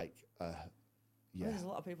 Yeah. There's a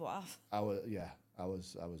lot of people that have. I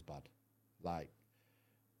was bad. Like,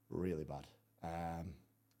 really bad.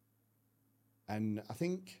 And I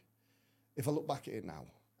think if I look back at it now,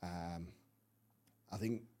 I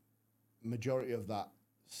think majority of that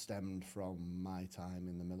stemmed from my time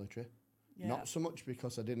in the military. Yeah. Not so much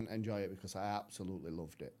because I didn't enjoy it, because I absolutely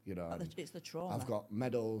loved it. You know, it's the trauma. I've got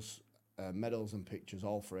medals and pictures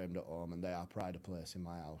all framed at home, and they are pride of place in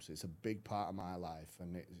my house. It's a big part of my life,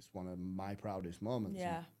 and it's one of my proudest moments.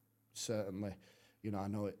 Yeah. And certainly, you know, I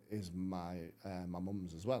know it is my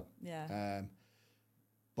mum's as well. Yeah.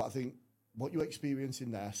 But I think what you experience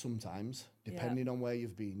in there sometimes, depending on where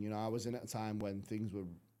you've been, you know, I was in at a time when things were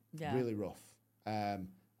really rough. And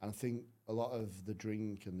I think a lot of the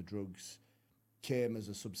drink and the drugs came as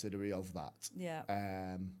a subsidiary of that. Yeah.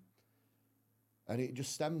 And it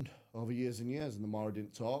just stemmed over years and years. And the more I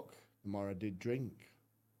didn't talk, the more I did drink.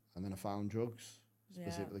 And then I found drugs,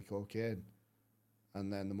 specifically cocaine.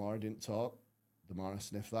 And then the more I didn't talk, the more I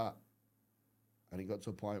sniffed that. And it got to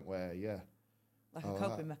a point where, like a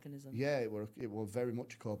coping mechanism. Yeah, it were very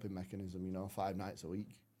much a coping mechanism, you know, 5 nights a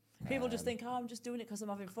week. People just think, I'm just doing it because I'm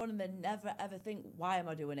having fun, and they never ever think, why am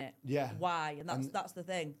I doing it? Yeah. Why? And that's the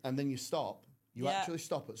thing. And then you stop. You actually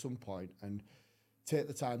stop at some point and take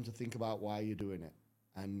the time to think about why you're doing it.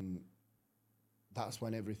 And that's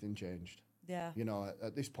when everything changed. Yeah. You know,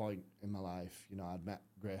 at this point in my life, you know, I'd met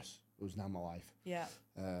Grace, who's now my wife. Yeah.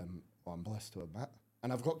 Well, I'm blessed to have met.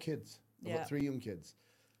 And I've got kids. I've got 3 young kids.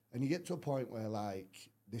 And you get to a point where, like,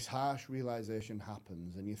 this harsh realization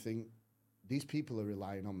happens and you think, these people are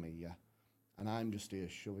relying on me, and I'm just here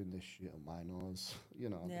shoving this shit up my nose. You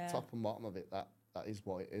know, the top and bottom of it, that is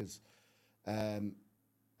what it is. And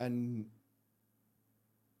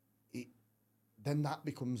then that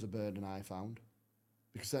becomes a burden I found,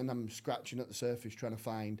 because then I'm scratching at the surface trying to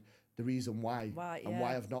find the reason why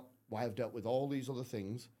I've dealt with all these other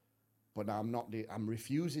things, but now I'm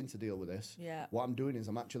refusing to deal with this. Yeah. What I'm doing is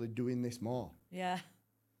I'm actually doing this more. Yeah.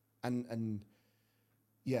 And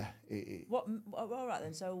yeah. All right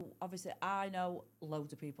then. So obviously I know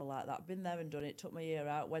loads of people like that. Been there and done it. Took my year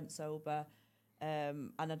out. Went sober.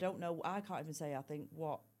 And I don't know. I can't even say. I think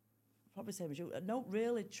what probably same as you. No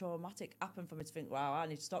really traumatic happened for me to think, wow, I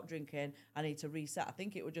need to stop drinking. I need to reset. I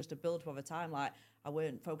think it was just a build up of a time. Like I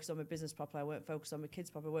weren't focused on my business properly. I weren't focused on my kids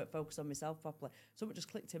properly. I weren't focused on myself properly. Something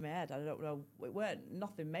just clicked in my head. I don't know. It weren't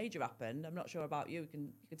nothing major happened. I'm not sure about you. You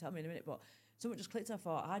can tell me in a minute. But something just clicked. I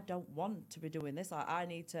thought I don't want to be doing this. Like I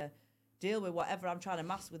need to deal with whatever I'm trying to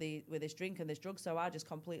mask with this drink and this drug. So I just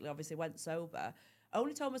completely, obviously, went sober. I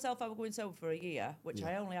only told myself I was going sober for a year, which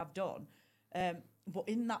I only have done. But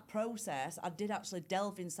in that process, I did actually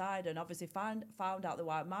delve inside and obviously found out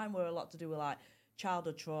that mine were a lot to do with like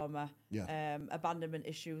childhood trauma, abandonment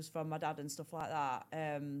issues from my dad and stuff like that.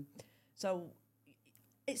 So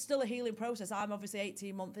it's still a healing process. I'm obviously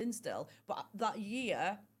 18 months in still, but that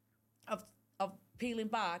year of peeling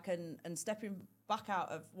back and stepping back out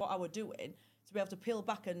of what I was doing to be able to peel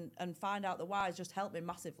back and find out the whys just helped me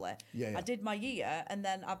massively. I did my year and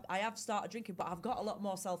then I have started drinking, but I've got a lot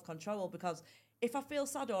more self-control because if I feel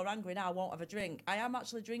sad or angry now, I won't have a drink. I am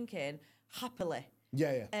actually drinking happily.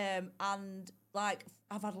 And like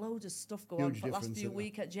I've had loads of stuff go on for the last few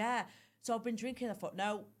weekends. So I've been drinking. I thought,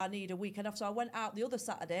 no, I need a weekend off. So I went out the other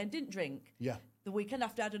Saturday and didn't drink. The weekend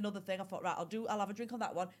after I had another thing. I thought, right, I'll have a drink on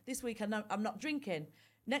that one. This weekend I'm not drinking.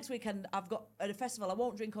 Next weekend I've got at a festival. I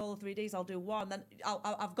won't drink all the 3 days. I'll do one. Then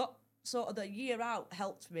I've got sort of the year out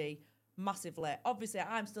helped me massively. Obviously,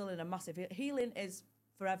 I'm still in a massive healing is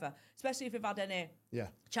forever, especially if you've had any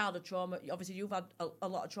childhood trauma. Obviously, you've had a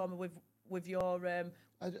lot of trauma with your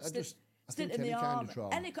stint in the army.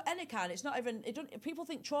 Any kind. It's not even. People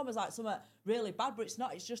think trauma is like something really bad, but it's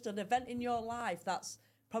not. It's just an event in your life that's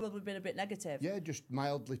probably been a bit negative. Just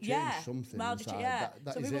mildly changed something inside.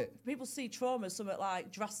 That is it. People see trauma as something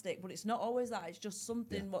like drastic, but it's not always that. It's just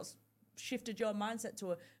something what's shifted your mindset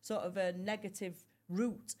to a sort of a negative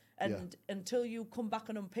route, and until you come back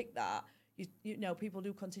and unpick that. You know, people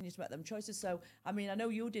do continue to make them choices. So, I mean, I know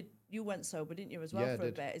you went sober, didn't you, as well, for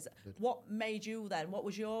a bit? What made you then? What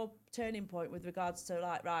was your turning point with regards to,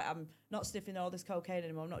 like, right, I'm not sniffing all this cocaine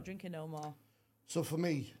anymore, I'm not drinking no more? So, for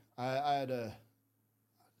me, I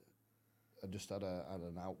just had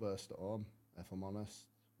an outburst at home, if I'm honest,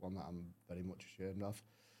 one that I'm very much ashamed of.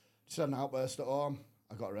 Just had an outburst at home.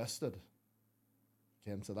 I got arrested.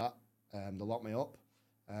 Came to that. They locked me up.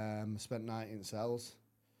 Spent night in cells.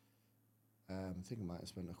 I think I might have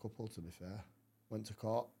spent a couple, to be fair. Went to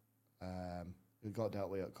court. It got dealt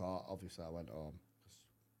with at court. Obviously, I went home because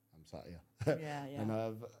I'm sat here. And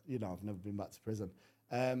I've never been back to prison.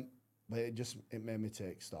 But it made me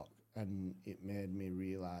take stock, and it made me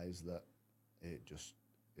realise that it just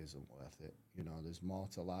isn't worth it. You know, there's more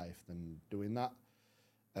to life than doing that.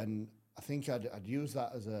 And I think I'd use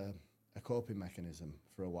that as a coping mechanism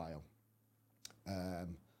for a while.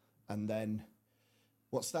 And then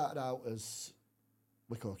what started out as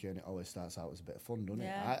with cocaine, it always starts out as a bit of fun, doesn't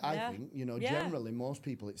it? I think, generally most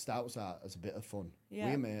people, it starts out as a bit of fun.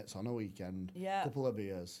 We're mates on a weekend, couple of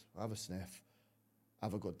beers, have a sniff,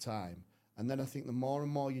 have a good time. And then I think the more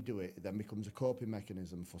and more you do it, it then becomes a coping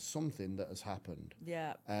mechanism for something that has happened.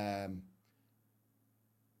 I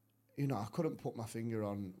couldn't put my finger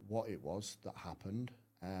on what it was that happened.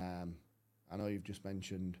 I know you've just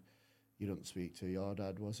mentioned you don't speak to your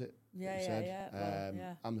dad, was it?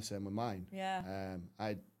 I'm the same with mine. I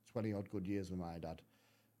had 20 odd good years with my dad,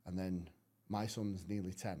 and then my son's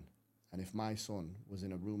nearly 10. And if my son was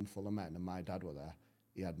in a room full of men and my dad were there,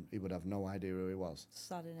 he would have no idea who he was.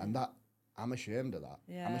 Sad, isn't it? And that, I'm ashamed of that.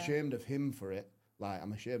 I'm ashamed of him for it. Like,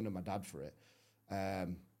 I'm ashamed of my dad for it.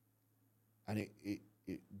 And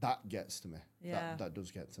that gets to me. That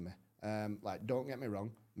does get to me. Like, don't get me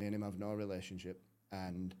wrong, me and him have no relationship,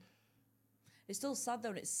 and it's still sad though,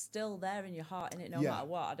 and it's still there in your heart, innit? No matter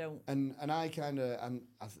what. I don't. And I kind of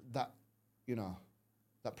that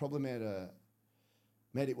probably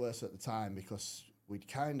made it worse at the time because we'd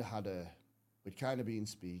kind of been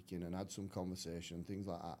speaking and had some conversation, things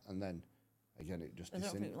like that, and then again it just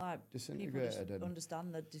disintegrated. People just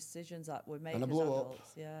understand the decisions that we make. And I as blew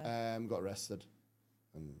adults. up. Got arrested,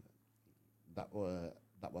 and that were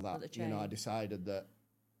that. I decided that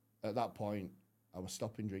at that point I was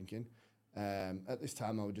stopping drinking. At this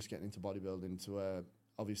time, I was just getting into bodybuilding to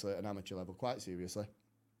obviously at an amateur level quite seriously.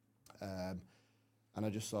 And I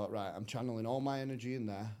just thought, right, I'm channeling all my energy in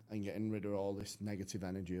there and getting rid of all this negative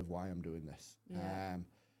energy of why I'm doing this.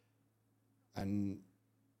 And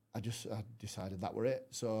I decided that were it.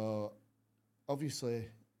 So obviously,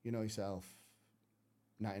 you know yourself,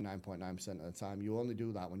 99.9% of the time, you only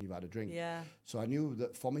do that when you've had a drink. So I knew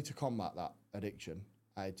that for me to combat that addiction,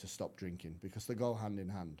 I had to stop drinking because they go hand in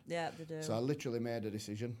hand. Yeah, they do. So I literally made a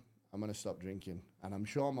decision. I'm going to stop drinking. And I'm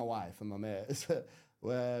sure my wife and my mates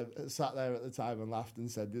where sat there at the time and laughed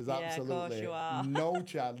and said, there's Yeah, of course absolutely you are. no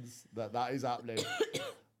chance that that is happening.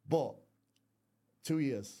 But 2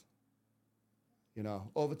 years, you know,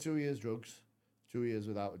 over 2 years drugs, 2 years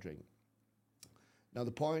without a drink. Now,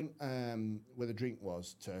 the point with the drink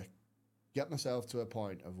was to get myself to a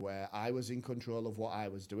point of where I was in control of what I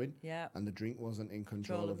was doing, Yeah. and the drink wasn't in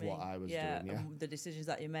control of what I was doing. Yeah, and the decisions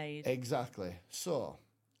that you made. Exactly. So,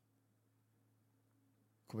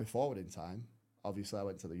 coming forward in time, obviously I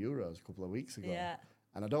went to the Euros a couple of weeks ago, Yeah.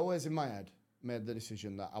 and I'd always in my head made the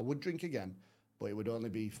decision that I would drink again, but it would only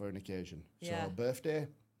be for an occasion. Yeah. So, birthday,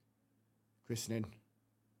 christening,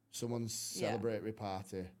 someone's celebratory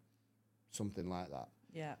party, something like that.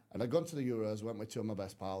 Yeah. And I'd gone to the Euros, went with two of my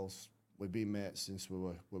best pals. We've been mates since we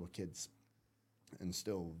were kids, and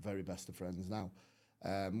still very best of friends now.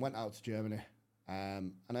 Went out to Germany,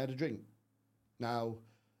 and I had a drink. Now,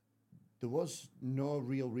 there was no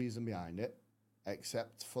real reason behind it,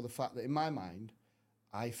 except for the fact that in my mind,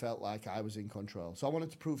 I felt like I was in control. So I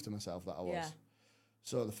wanted to prove to myself that I was. Yeah.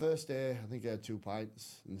 So the first day, I think I had 2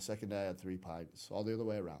 pints, and the second day I had 3 pints, or the other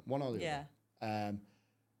way around, one or the other.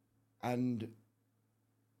 And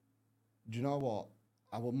do you know what?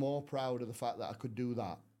 I was more proud of the fact that I could do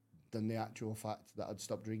that than the actual fact that I'd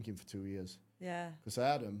stopped drinking for 2 years. Yeah. Because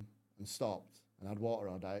I had them and stopped and had water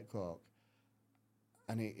or Diet Coke.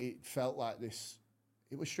 And it felt like this,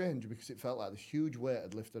 it was strange because it felt like this huge weight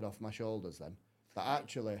had lifted off my shoulders then. That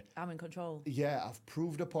actually, I'm in control. yeah, I've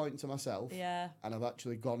proved a point to myself. Yeah. And I've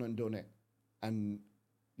actually gone and done it. And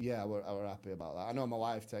yeah, I were happy about that. I know my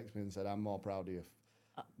wife texted me and said, I'm more proud of you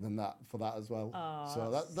than that for that as well. Oh,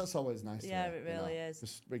 so that's always nice. Yeah, to it really is.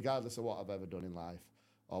 Just regardless of what I've ever done in life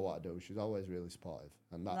or what I do, she's always really supportive,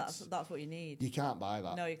 and that's what you need. you can't buy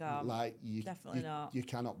that. No, you can't. Like Definitely not. You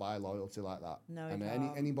cannot buy loyalty like that. No, you and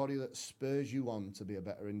can't. anybody that spurs you on to be a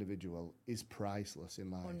better individual is priceless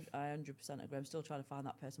in life. I 100% agree. I'm still trying to find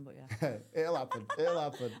that person, but yeah. It'll happen. It'll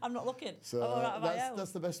happen. I'm not looking. So I'm all right on my own.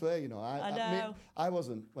 that's the best way, you know. I mean, know. I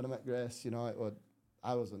wasn't when I met Grace, you know.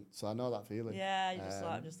 I wasn't, so I know that feeling. Yeah,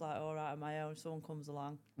 you're just like all right on my own. Someone comes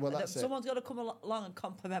along. Well, that's someone's got to come along and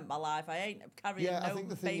compliment my life. I ain't carrying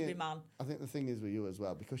no baby man. I think the thing is with you as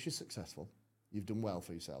well, because you're successful, you've done well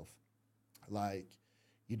for yourself. Like,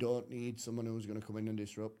 you don't need someone who's going to come in and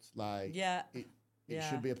disrupt. Like, it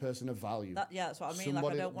should be a person of value. That's what I mean. Somebody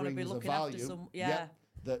like, I don't want to be looking after some. Yeah.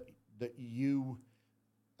 That you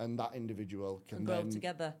and that individual can grow then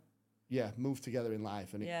together. Yeah, move together in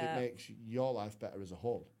life, and it makes your life better as a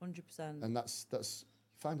whole. 100%. And that's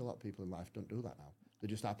you find a lot of people in life don't do that now. They're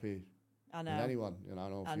just happy. I know. With anyone, you know, I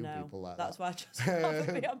know a few people like that's that. Why I just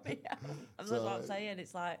rather be on me. That's what I'm saying.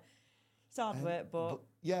 It's like it's hard work, but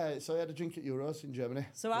yeah. So I had a drink at Euros in Germany.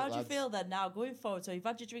 So how do you feel then now going forward? So you've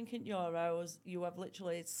had your drink at Euros. You have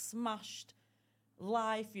literally smashed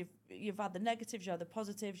life. You've had the negatives. You had the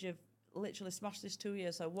positives. You've literally smashed this 2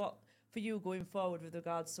 years. So what? For you going forward with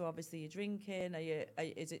regards to obviously your drinking,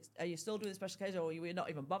 are you still doing the special occasion, or are you not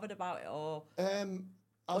even bothered about it, or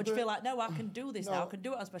do you feel like no, I can do this now, I can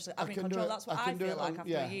do it on special, I'm in control. That's what I feel like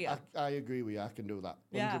after a year. I agree with you. I can do that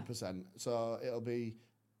 100%. So it'll be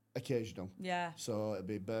occasional. Yeah. So it'll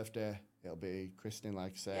be birthday, it'll be christening,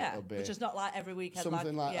 like I say. Yeah. It'll be which is not like every weekend.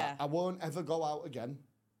 Something like that. I won't ever go out again.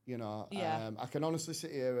 You know, I can honestly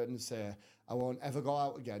sit here and say I won't ever go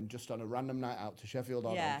out again just on a random night out to Sheffield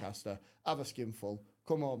or Doncaster, have a skinful,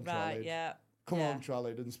 come home trolleyed, home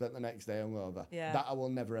trolleyed and spent the next day hungover. Yeah. That I will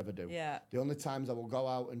never ever do. Yeah. The only times I will go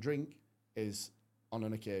out and drink is on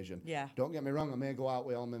an occasion. Yeah. Don't get me wrong, I may go out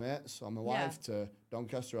with all my mates or my wife to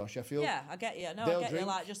Doncaster or Sheffield. Yeah, I get you. No, I get you,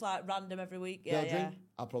 like just like random every week. Yeah, They'll drink,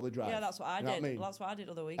 I'll probably drive. Yeah, that's what I did. What I mean? That's what I did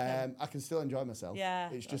other weekend. I can still enjoy myself. Yeah.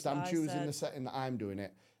 It's just I'm choosing the setting that I'm doing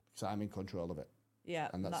it. So I'm in control of it. Yeah,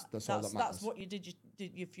 and that's all that matters. That's what you did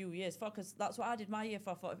your few years for, because that's what I did my year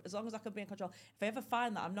for. As long as I could be in control. If I ever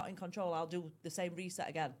find that I'm not in control, I'll do the same reset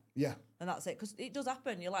again. Yeah. And that's it, because it does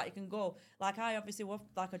happen. You can go, like I obviously,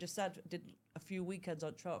 like I just said, did a few weekends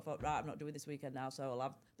on trot. Thought, right, I'm not doing this weekend now, so I'll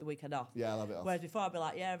have the weekend off. Yeah, I'll have it off. Whereas before I'd be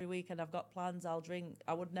like, yeah, every weekend I've got plans, I'll drink.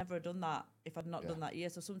 I would never have done that if I'd not done that year.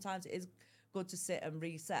 So sometimes it is good to sit and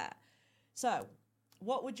reset. So,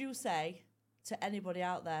 what would you say to anybody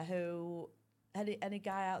out there who, any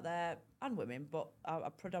guy out there, and women, but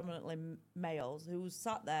are predominantly males, who's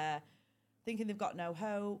sat there thinking they've got no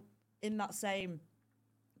hope in that same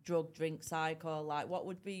drink cycle? Like, what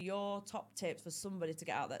would be your top tips for somebody to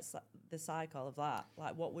get out the cycle of that?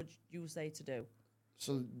 Like, what would you say to do?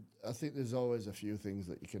 So I think there's always a few things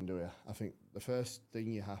that you can do here. I think the first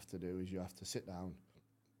thing you have to do is you have to sit down,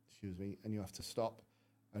 and you have to stop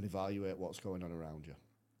and evaluate what's going on around you.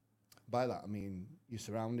 By that, I mean your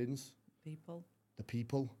surroundings. the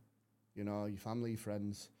people, you know, your family, your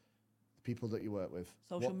friends, the people that you work with.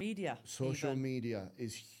 Social media. Social media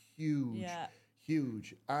is huge,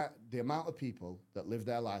 huge. The amount of people that live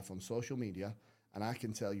their life on social media, and I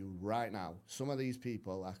can tell you right now, some of these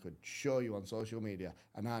people I could show you on social media,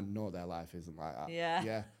 and I know their life isn't like that.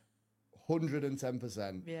 Yeah.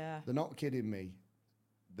 110%. Yeah. They're not kidding me.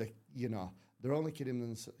 They're only kidding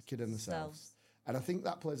themselves. And I think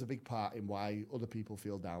that plays a big part in why other people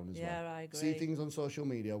feel down as well. Yeah, I agree. See things on social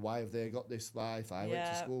media. Why have they got this life? I went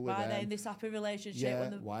to school with them. them. Why are they in this happy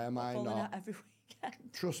relationship? Why am I not? Out every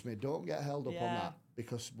weekend. Trust me, don't get held up on that,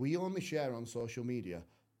 because we only share on social media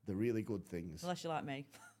the really good things. Unless you're like me.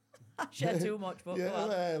 I share too much, but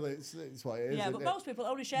well, it's what it is. Yeah, but most people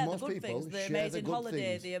only share the good things. The amazing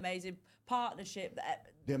holiday, things. The amazing partnership.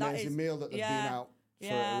 The amazing meal that they've been out for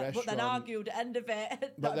at a restaurant. But then argued at the end of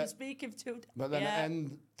it. That I'm speaking to. But then at the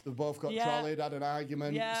end, they both got trolleyed, had an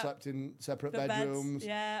argument, slept in separate bedrooms.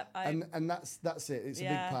 And that's it. It's a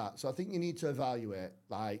big part. So I think you need to evaluate,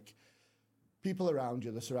 like, people around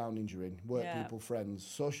you, the surroundings you're in, work people, friends,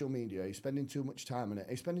 social media. Are you spending too much time on it?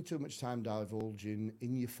 Are you spending too much time divulging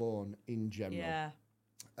in your phone in general? Yeah.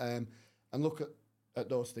 And look at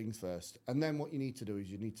those things first. And then what you need to do is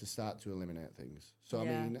you need to start to eliminate things. So, I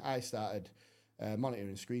mean, I started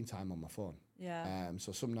monitoring screen time on my phone. Yeah.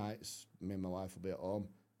 So some nights, me and my wife will be at home,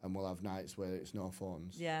 and we'll have nights where it's no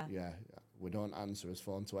phones. Yeah. We don't answer his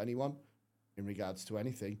phone to anyone in regards to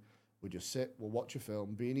anything. We just sit, we'll watch a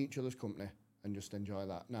film, be in each other's company, and just enjoy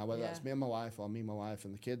that. Now, whether that's me and my wife or me, my wife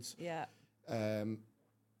and the kids,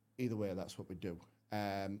 either way, that's what we do.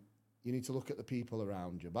 You need to look at the people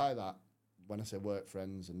around you. By that, when I say work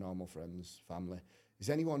friends and normal friends, family, is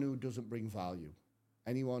anyone who doesn't bring value.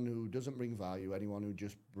 Anyone who doesn't bring value, anyone who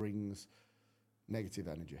just brings negative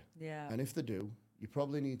energy. Yeah. And if they do, you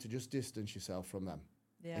probably need to just distance yourself from them.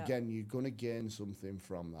 Yeah. Again, you're going to gain something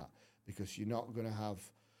from that, because you're not going to have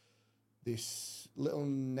this little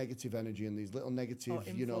negative energy and these little negative,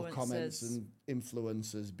 comments and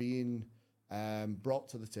influences being brought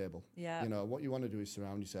to the table. Yeah. What you want to do is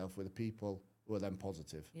surround yourself with the people who are then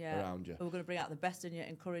positive around you. We're going to bring out the best in you,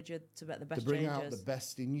 encourage you to make the best To bring changes. out the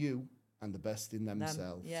best in you and the best in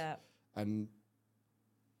themselves. Yeah. And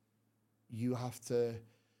you have to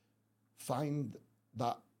find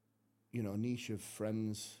that, niche of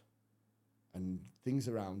friends and things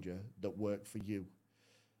around you that work for you.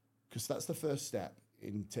 Because that's the first step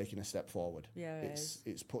in taking a step forward. Yeah,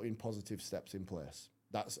 it's putting positive steps in place.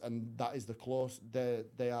 They are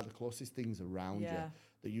the closest things around you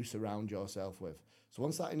that you surround yourself with. So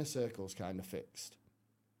once that inner circle's kind of fixed,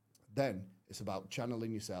 then it's about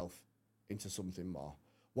channeling yourself into something more.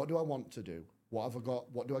 What do I want to do? What have I got?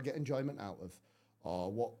 What do I get enjoyment out of? Or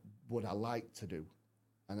what would I like to do?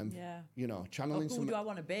 And then, channeling who do I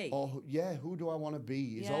want to be? Who do I want to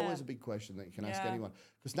be is always a big question that you can ask anyone.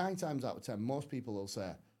 Because 9 times out of 10, most people will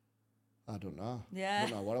say, I don't know. Yeah. I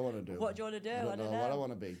don't know what I want to do. What do you want to do? I don't know what I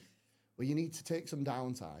want to be. Well, you need to take some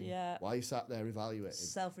downtime while you sat there evaluating.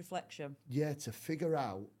 Self-reflection. Yeah, to figure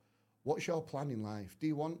out what's your plan in life. Do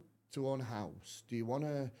you want to own a house? Do you want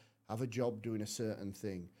to have a job doing a certain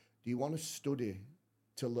thing? Do you want to study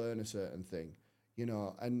to learn a certain thing?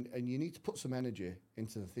 And you need to put some energy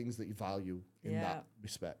into the things that you value in that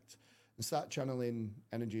respect, and start channeling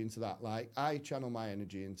energy into that. Like, I channel my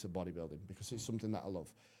energy into bodybuilding because it's something that I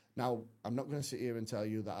love. Now, I'm not going to sit here and tell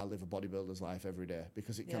you that I live a bodybuilder's life every day,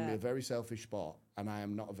 because it can be a very selfish sport, and I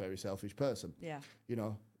am not a very selfish person. Yeah.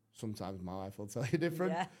 Sometimes my wife will tell you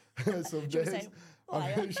different. Yeah. Some days. Say,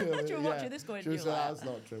 I'm sure watching this going to be like, that's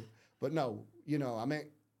not true. But no, I mean,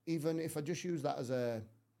 even if I just use that as a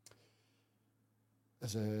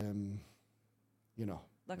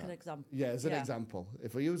like an example. Yeah, as an example.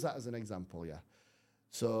 If I use that as an example,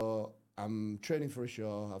 So I'm training for a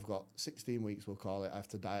show. I've got 16 weeks, we'll call it. I have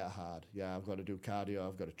to diet hard. Yeah, I've got to do cardio.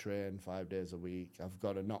 I've got to train 5 days a week. I've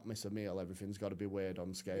got to not miss a meal. Everything's got to be weighed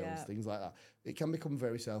on scales, things like that. It can become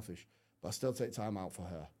very selfish, but I still take time out for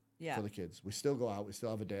her, for the kids. We still go out. We still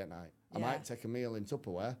have a date night. I might take a meal in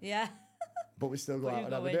Tupperware. Yeah. But we still go out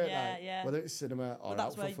and have a date night, whether it's cinema or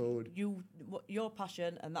out for food. Your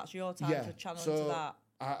passion, and that's your time to channel into that.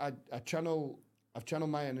 I've channeled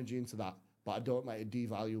my energy into that, but I don't let it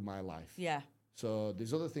devalue my life. Yeah. So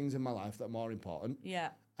there's other things in my life that are more important. Yeah.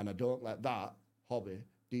 And I don't let that hobby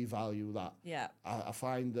devalue that. Yeah. I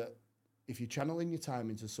find that if you're channeling your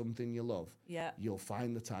time into something you love, you'll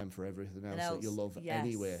find the time for everything else that you love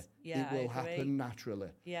anyway. Yeah, it will happen naturally.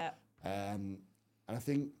 Yeah. And I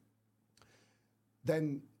think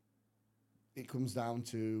then it comes down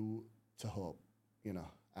to hope,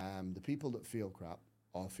 The people that feel crap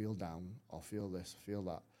or feel down or feel this, feel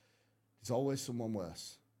that, there's always someone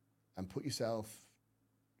worse. And put yourself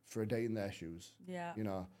for a day in their shoes. Yeah. You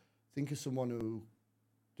know, think of someone who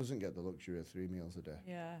doesn't get the luxury of 3 meals a day.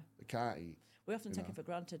 Yeah. They can't eat. We often take it for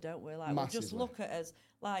granted, don't we? Like, Massively. we just look at us,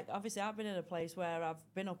 like, obviously I've been in a place where I've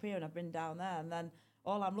been up here and I've been down there, and then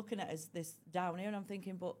all I'm looking at is this down here, and I'm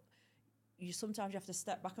thinking, but sometimes you have to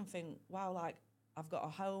step back and think, wow, like, I've got a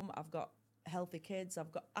home, I've got healthy kids,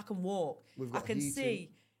 I can walk, I can heating.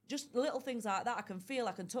 see, just little things like that. I can feel,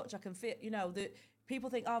 I can touch, I can feel, you know, the people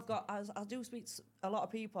think, oh, I do speak to a lot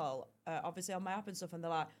of people, obviously on my app and stuff, and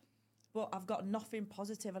they're like, but I've got nothing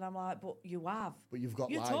positive, and I'm like, but you have. But you've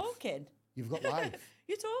got You're life. talking. You've got life.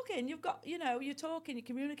 You're talking. You've got, you know, you're talking, you're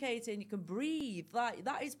communicating, you can breathe. Like,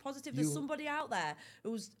 that is positive. There's somebody out there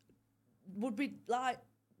would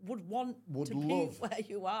want to be where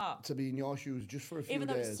you are. To be in your shoes just for a few days. Even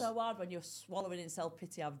though it's so hard when you're swallowing in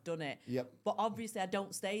self-pity, I've done it. Yep. But obviously I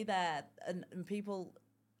don't stay there. And people,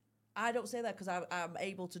 I don't stay there because I'm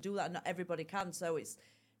able to do that, and not everybody can. So it's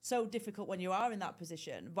so difficult when you are in that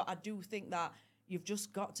position. But I do think that you've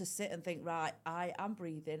just got to sit and think, right, I am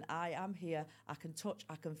breathing, I am here, I can touch,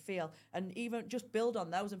 I can feel. And even just build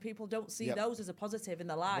on those, and people don't see those as a positive in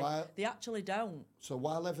their life. They actually don't. So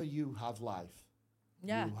while ever you have life,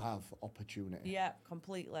 you have opportunity. Yeah,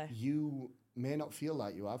 completely. You may not feel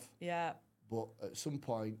like you have. Yeah. But at some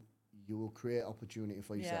point, you will create opportunity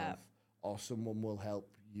for yourself, or someone will help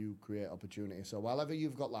you create opportunity. So while ever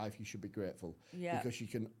you've got life, you should be grateful. Yeah. Because you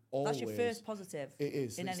can always... That's your first positive. It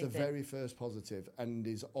is. It's the very first positive, and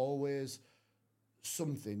there's always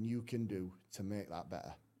something you can do to make that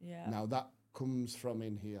better. Yeah. Now, that comes from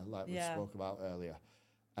in here, like we spoke about earlier.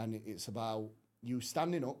 And it's about you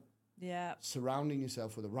standing up, surrounding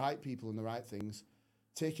yourself with the right people and the right things,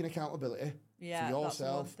 taking accountability for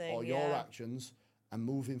yourself or your actions, and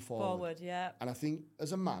moving forward. And I think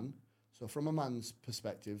as a man, so from a man's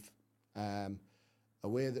perspective, a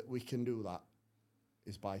way that we can do that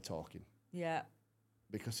is by talking. Yeah.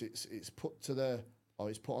 Because it's put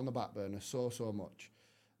on the back burner so much.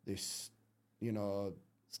 This, you know,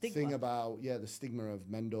 stigma. Thing about, the stigma of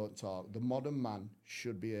men don't talk. The modern man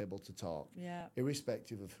should be able to talk. Yeah.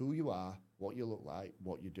 Irrespective of who you are, what you look like,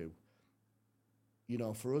 what you do. You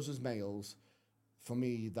know, for us as males, for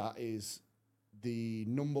me, that is the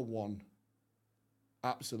number one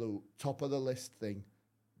absolute top of the list thing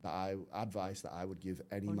advice that I would give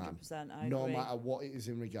any man, no matter what it is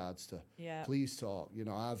in regards to. Yeah. Please talk. You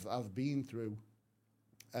know, I've been through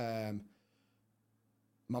my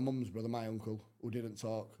mum's brother, my uncle, who didn't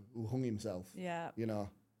talk, who hung himself. Yeah. You know,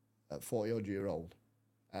 at 40-odd-year-old.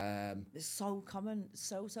 It's so common,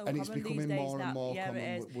 so and common it's becoming these days more and more yeah, common.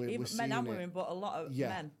 It is. Even men and women, but a lot of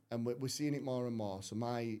men. And we're seeing it more and more. So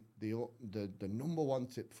the number one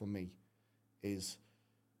tip for me is,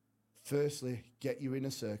 firstly, get your inner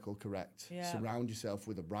circle correct. Yeah. Surround yourself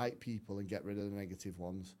with the right people and get rid of the negative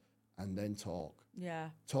ones, and then talk. Yeah.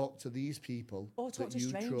 Talk to these people or talk that to you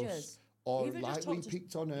strangers. Trust. Or even like we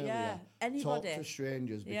picked on earlier, anybody. Talk to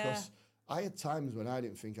strangers, because I had times when I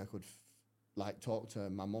didn't think I could talk to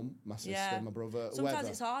my mum, my sister, my brother, Sometimes whoever.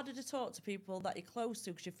 It's harder to talk to people that you're close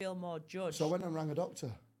to because you feel more judged. So I went and rang a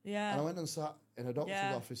doctor. Yeah. And I went and sat in a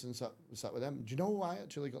doctor's office and sat with them. Do you know who I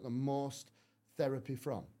actually got the most therapy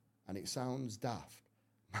from? And it sounds daft.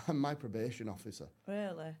 My probation officer.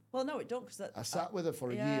 Really? Well, no, it don't. I sat with her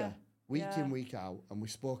for a year, week in, week out, and we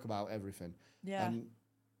spoke about everything. Yeah. And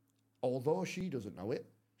although she doesn't know it,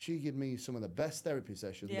 she gave me some of the best therapy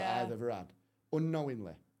sessions that I've ever had,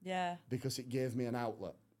 unknowingly. Yeah. Because it gave me an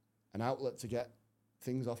outlet to get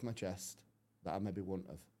things off my chest that I maybe wouldn't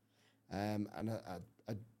have. And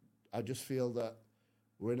I just feel that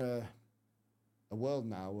we're in a world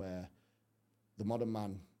now where the modern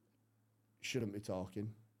man shouldn't be talking.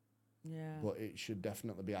 Yeah. But it should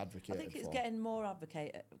definitely be advocated for. I think it's getting more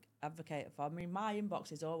advocated for. I mean, my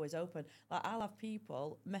inbox is always open. Like, I'll have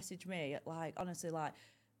people message me, like, honestly, like,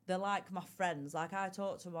 they're like my friends. Like, I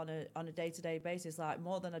talk to them on a day-to-day basis, like,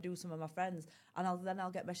 more than I do some of my friends. And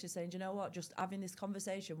I'll get messages saying, do you know what, just having this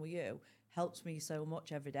conversation with you helps me so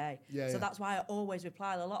much every day. Yeah, so that's why I always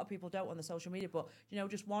reply. A lot of people don't on the social media, but, you know,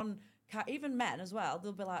 just one, even men as well,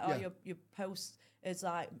 they'll be like, oh, your post is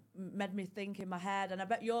like made me think in my head, and I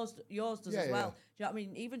bet yours does as well. Yeah. Do you know what I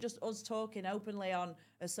mean? Even just us talking openly on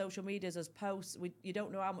social medias as posts, you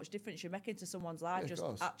don't know how much difference you're making to someone's life just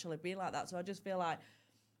actually being like that. So I just feel like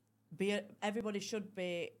everybody should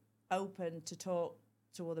be open to talk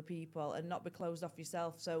to other people and not be closed off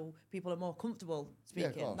yourself, so people are more comfortable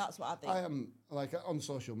speaking. Yeah, that's what I think. I am, like, on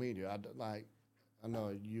social media, I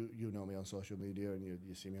know you know me on social media, and you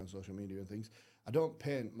see me on social media and things. I don't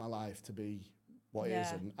paint my life to be what it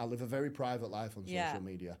is, and I live a very private life on social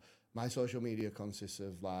media. my social media consists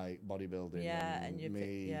of like bodybuilding and you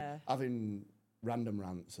me having random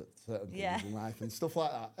rants at certain things in life and stuff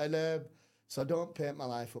like that. And so I don't paint my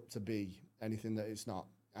life up to be anything that it's not.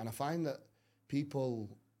 And I find that people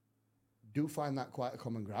do find that quite a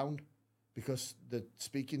common ground, because they're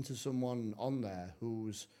speaking to someone on there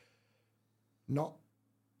who's not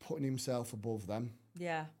putting himself above them.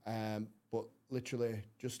 Yeah. But literally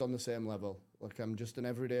just on the same level. Like, I'm just an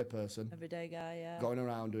everyday person. Everyday guy, yeah. Going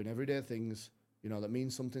around doing everyday things, you know, that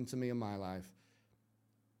means something to me in my life.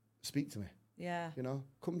 Speak to me. Yeah. You know,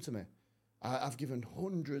 come to me. I've given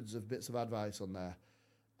hundreds of bits of advice on there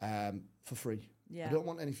for free. Yeah. I don't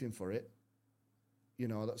want anything for it. You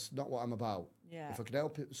know, that's not what I'm about. Yeah. If I can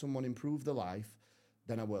help someone improve their life,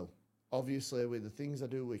 then I will. Obviously, with the things I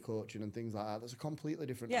do with coaching and things like that, that's a completely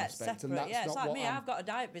different aspect. Separate. And that's It's not like me. I'm, I've got a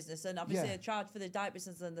diet business, and obviously I charge for the diet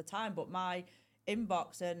business and the time, but my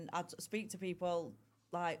inbox, and I speak to people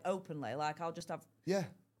like openly. Like, I'll just have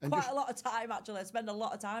quite a lot of time, actually. I spend a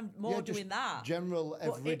lot of time doing that. General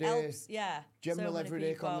everyday, so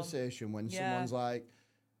everyday conversation when someone's like,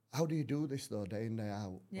 how do you do this though, day in, day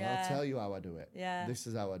out? Yeah. Well, I'll tell you how I do it. Yeah. This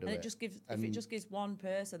is how I do and it. It just gives, if it just gives one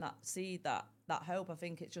person that seed, that hope, I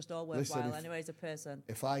think it's just all worthwhile anyway as a person.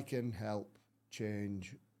 If I can help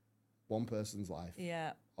change one person's life,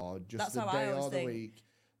 or just that's the how day I always or the think. week,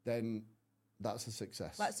 then that's a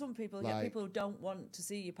success. Like, some people, people who don't want to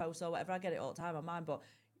see your posts or whatever. I get it all the time on mine, but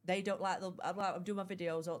they don't like I'm doing my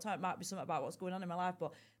videos all the time. It might be something about what's going on in my life,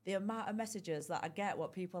 but the amount of messages that I get,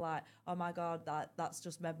 what people are like, oh my God, that's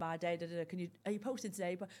just made my day. Are you posting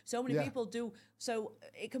today? So many people do. So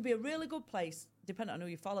it can be a really good place, depending on who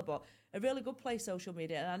you follow, but a really good place, social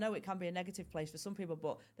media. And I know it can be a negative place for some people,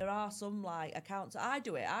 but there are some like accounts. I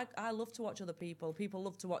do it. I love to watch other people. People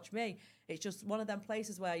love to watch me. It's just one of them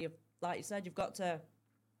places where like you said, you've got to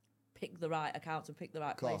pick the right accounts and pick the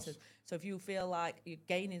right places. So if you feel like you're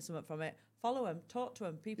gaining something from it, follow them, talk to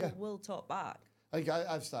them. People will talk back. Like,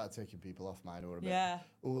 I've started taking people off mine or a bit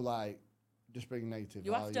who like just bring negative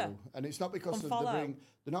value. Have to. And it's not because they're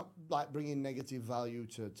not like bringing negative value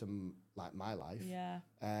to like my life. Yeah.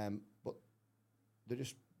 But they're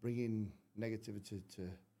just bringing negativity to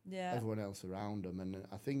everyone else around them. And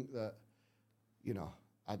I think that, you know,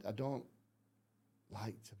 I don't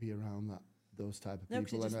like to be around those type of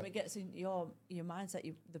people. No, because it gets in your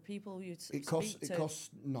mindset. The people you speak to. It costs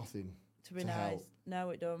nothing to be nice. Help,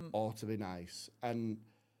 no, it don't. Or to be nice. And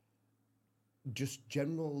just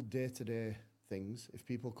general day-to-day things. If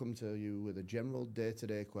people come to you with a general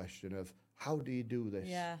day-to-day question of, how do you do this?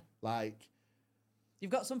 Yeah. Like,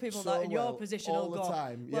 you've got some people that in your position all will the go,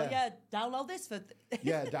 time. Download this for...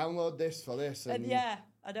 download this for this. And I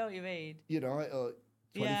know what you mean. You know,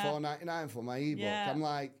 $24.99 for my ebook. Yeah. I'm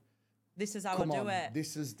like, this is how I do it.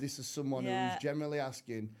 This is someone who's generally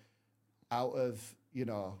asking out of, you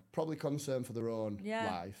know, probably concern for their own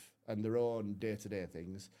life and their own day-to-day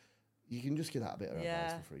things. You can just get that bit of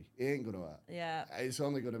advice for free. It ain't going to hurt. Yeah. It's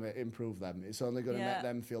only going to improve them. It's only going to make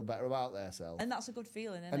them feel better about themselves. And that's a good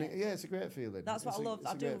feeling, isn't it? It's a great feeling. That's what I love.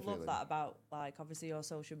 I do love that about, like, obviously your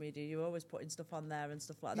social media. You're always putting stuff on there and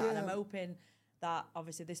stuff like that. And I'm hoping that,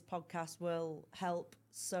 obviously, this podcast will help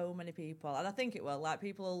so many people. And I think it will. Like,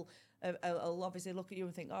 people will obviously look at you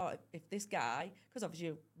and think, oh, if this guy, because obviously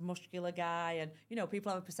you're a muscular guy and, you know,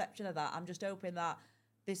 people have a perception of that. I'm just hoping that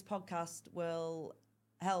this podcast will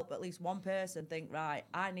help at least one person think, right,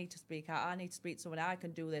 I need to speak out. I need to speak to someone. I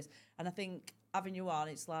can do this. And I think having you on,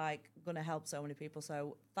 it's like going to help so many people.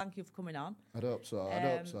 So thank you for coming on. I'd hope so.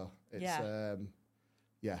 It's,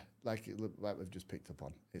 like we've just picked up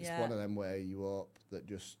on. It's one of them where you hope that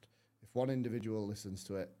just, if one individual listens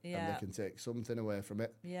to it and they can take something away from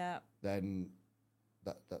it, then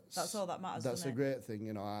that's all that matters. That's a great thing,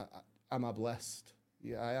 you know. Am I blessed?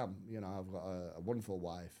 Yeah, I am. You know, I've got a wonderful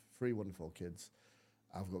wife, 3 wonderful kids.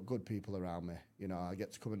 I've got good people around me. You know, I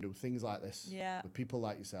get to come and do things like this with people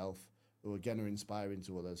like yourself who again are inspiring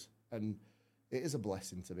to others, and it is a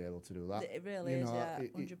blessing to be able to do that. It really is,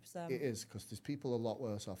 100%. It is, because there's people a lot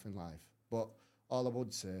worse off in life. But all I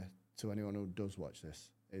would say to anyone who does watch this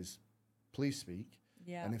is, please speak.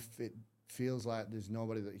 Yeah. And if it feels like there's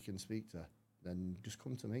nobody that you can speak to, then just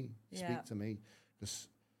come to me. Speak to me.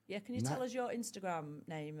 Can you tell us your Instagram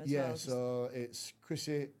name as well? Yeah, so it's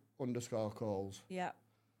Chrissy_calls. Yeah.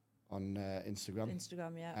 On Instagram.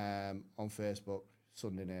 On Facebook,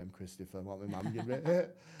 Sunday name Christopher, what my mum gave me.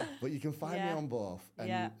 But you can find me on both.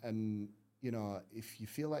 And, you know, if you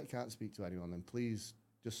feel like you can't speak to anyone, then please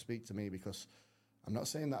just speak to me, because I'm not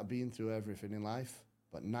saying that I've been through everything in life,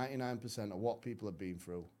 but 99% of what people have been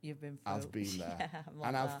through, you've been through. I've been there.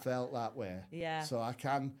 And I've felt that way. Yeah. So I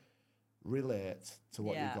can relate to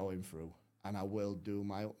what Yeah. you're going through, and I will do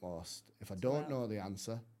my utmost. If I don't know the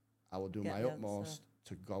answer, I will do Get my the utmost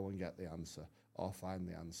to go and get the answer or find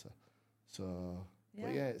the answer. So, Yeah.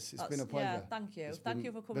 but yeah, it's been a pleasure. Yeah, thank you. Thank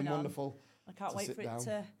you for coming been on. wonderful. I can't to wait sit for down.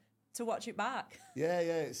 it to watch it back. Yeah,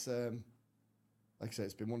 it's like I said,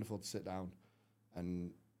 it's been wonderful to sit down,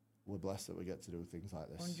 and we're blessed that we get to do things like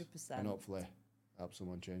this. 100%. And hopefully help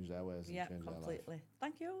someone change their ways and change their life. Completely.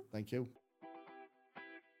 Thank you. Thank you.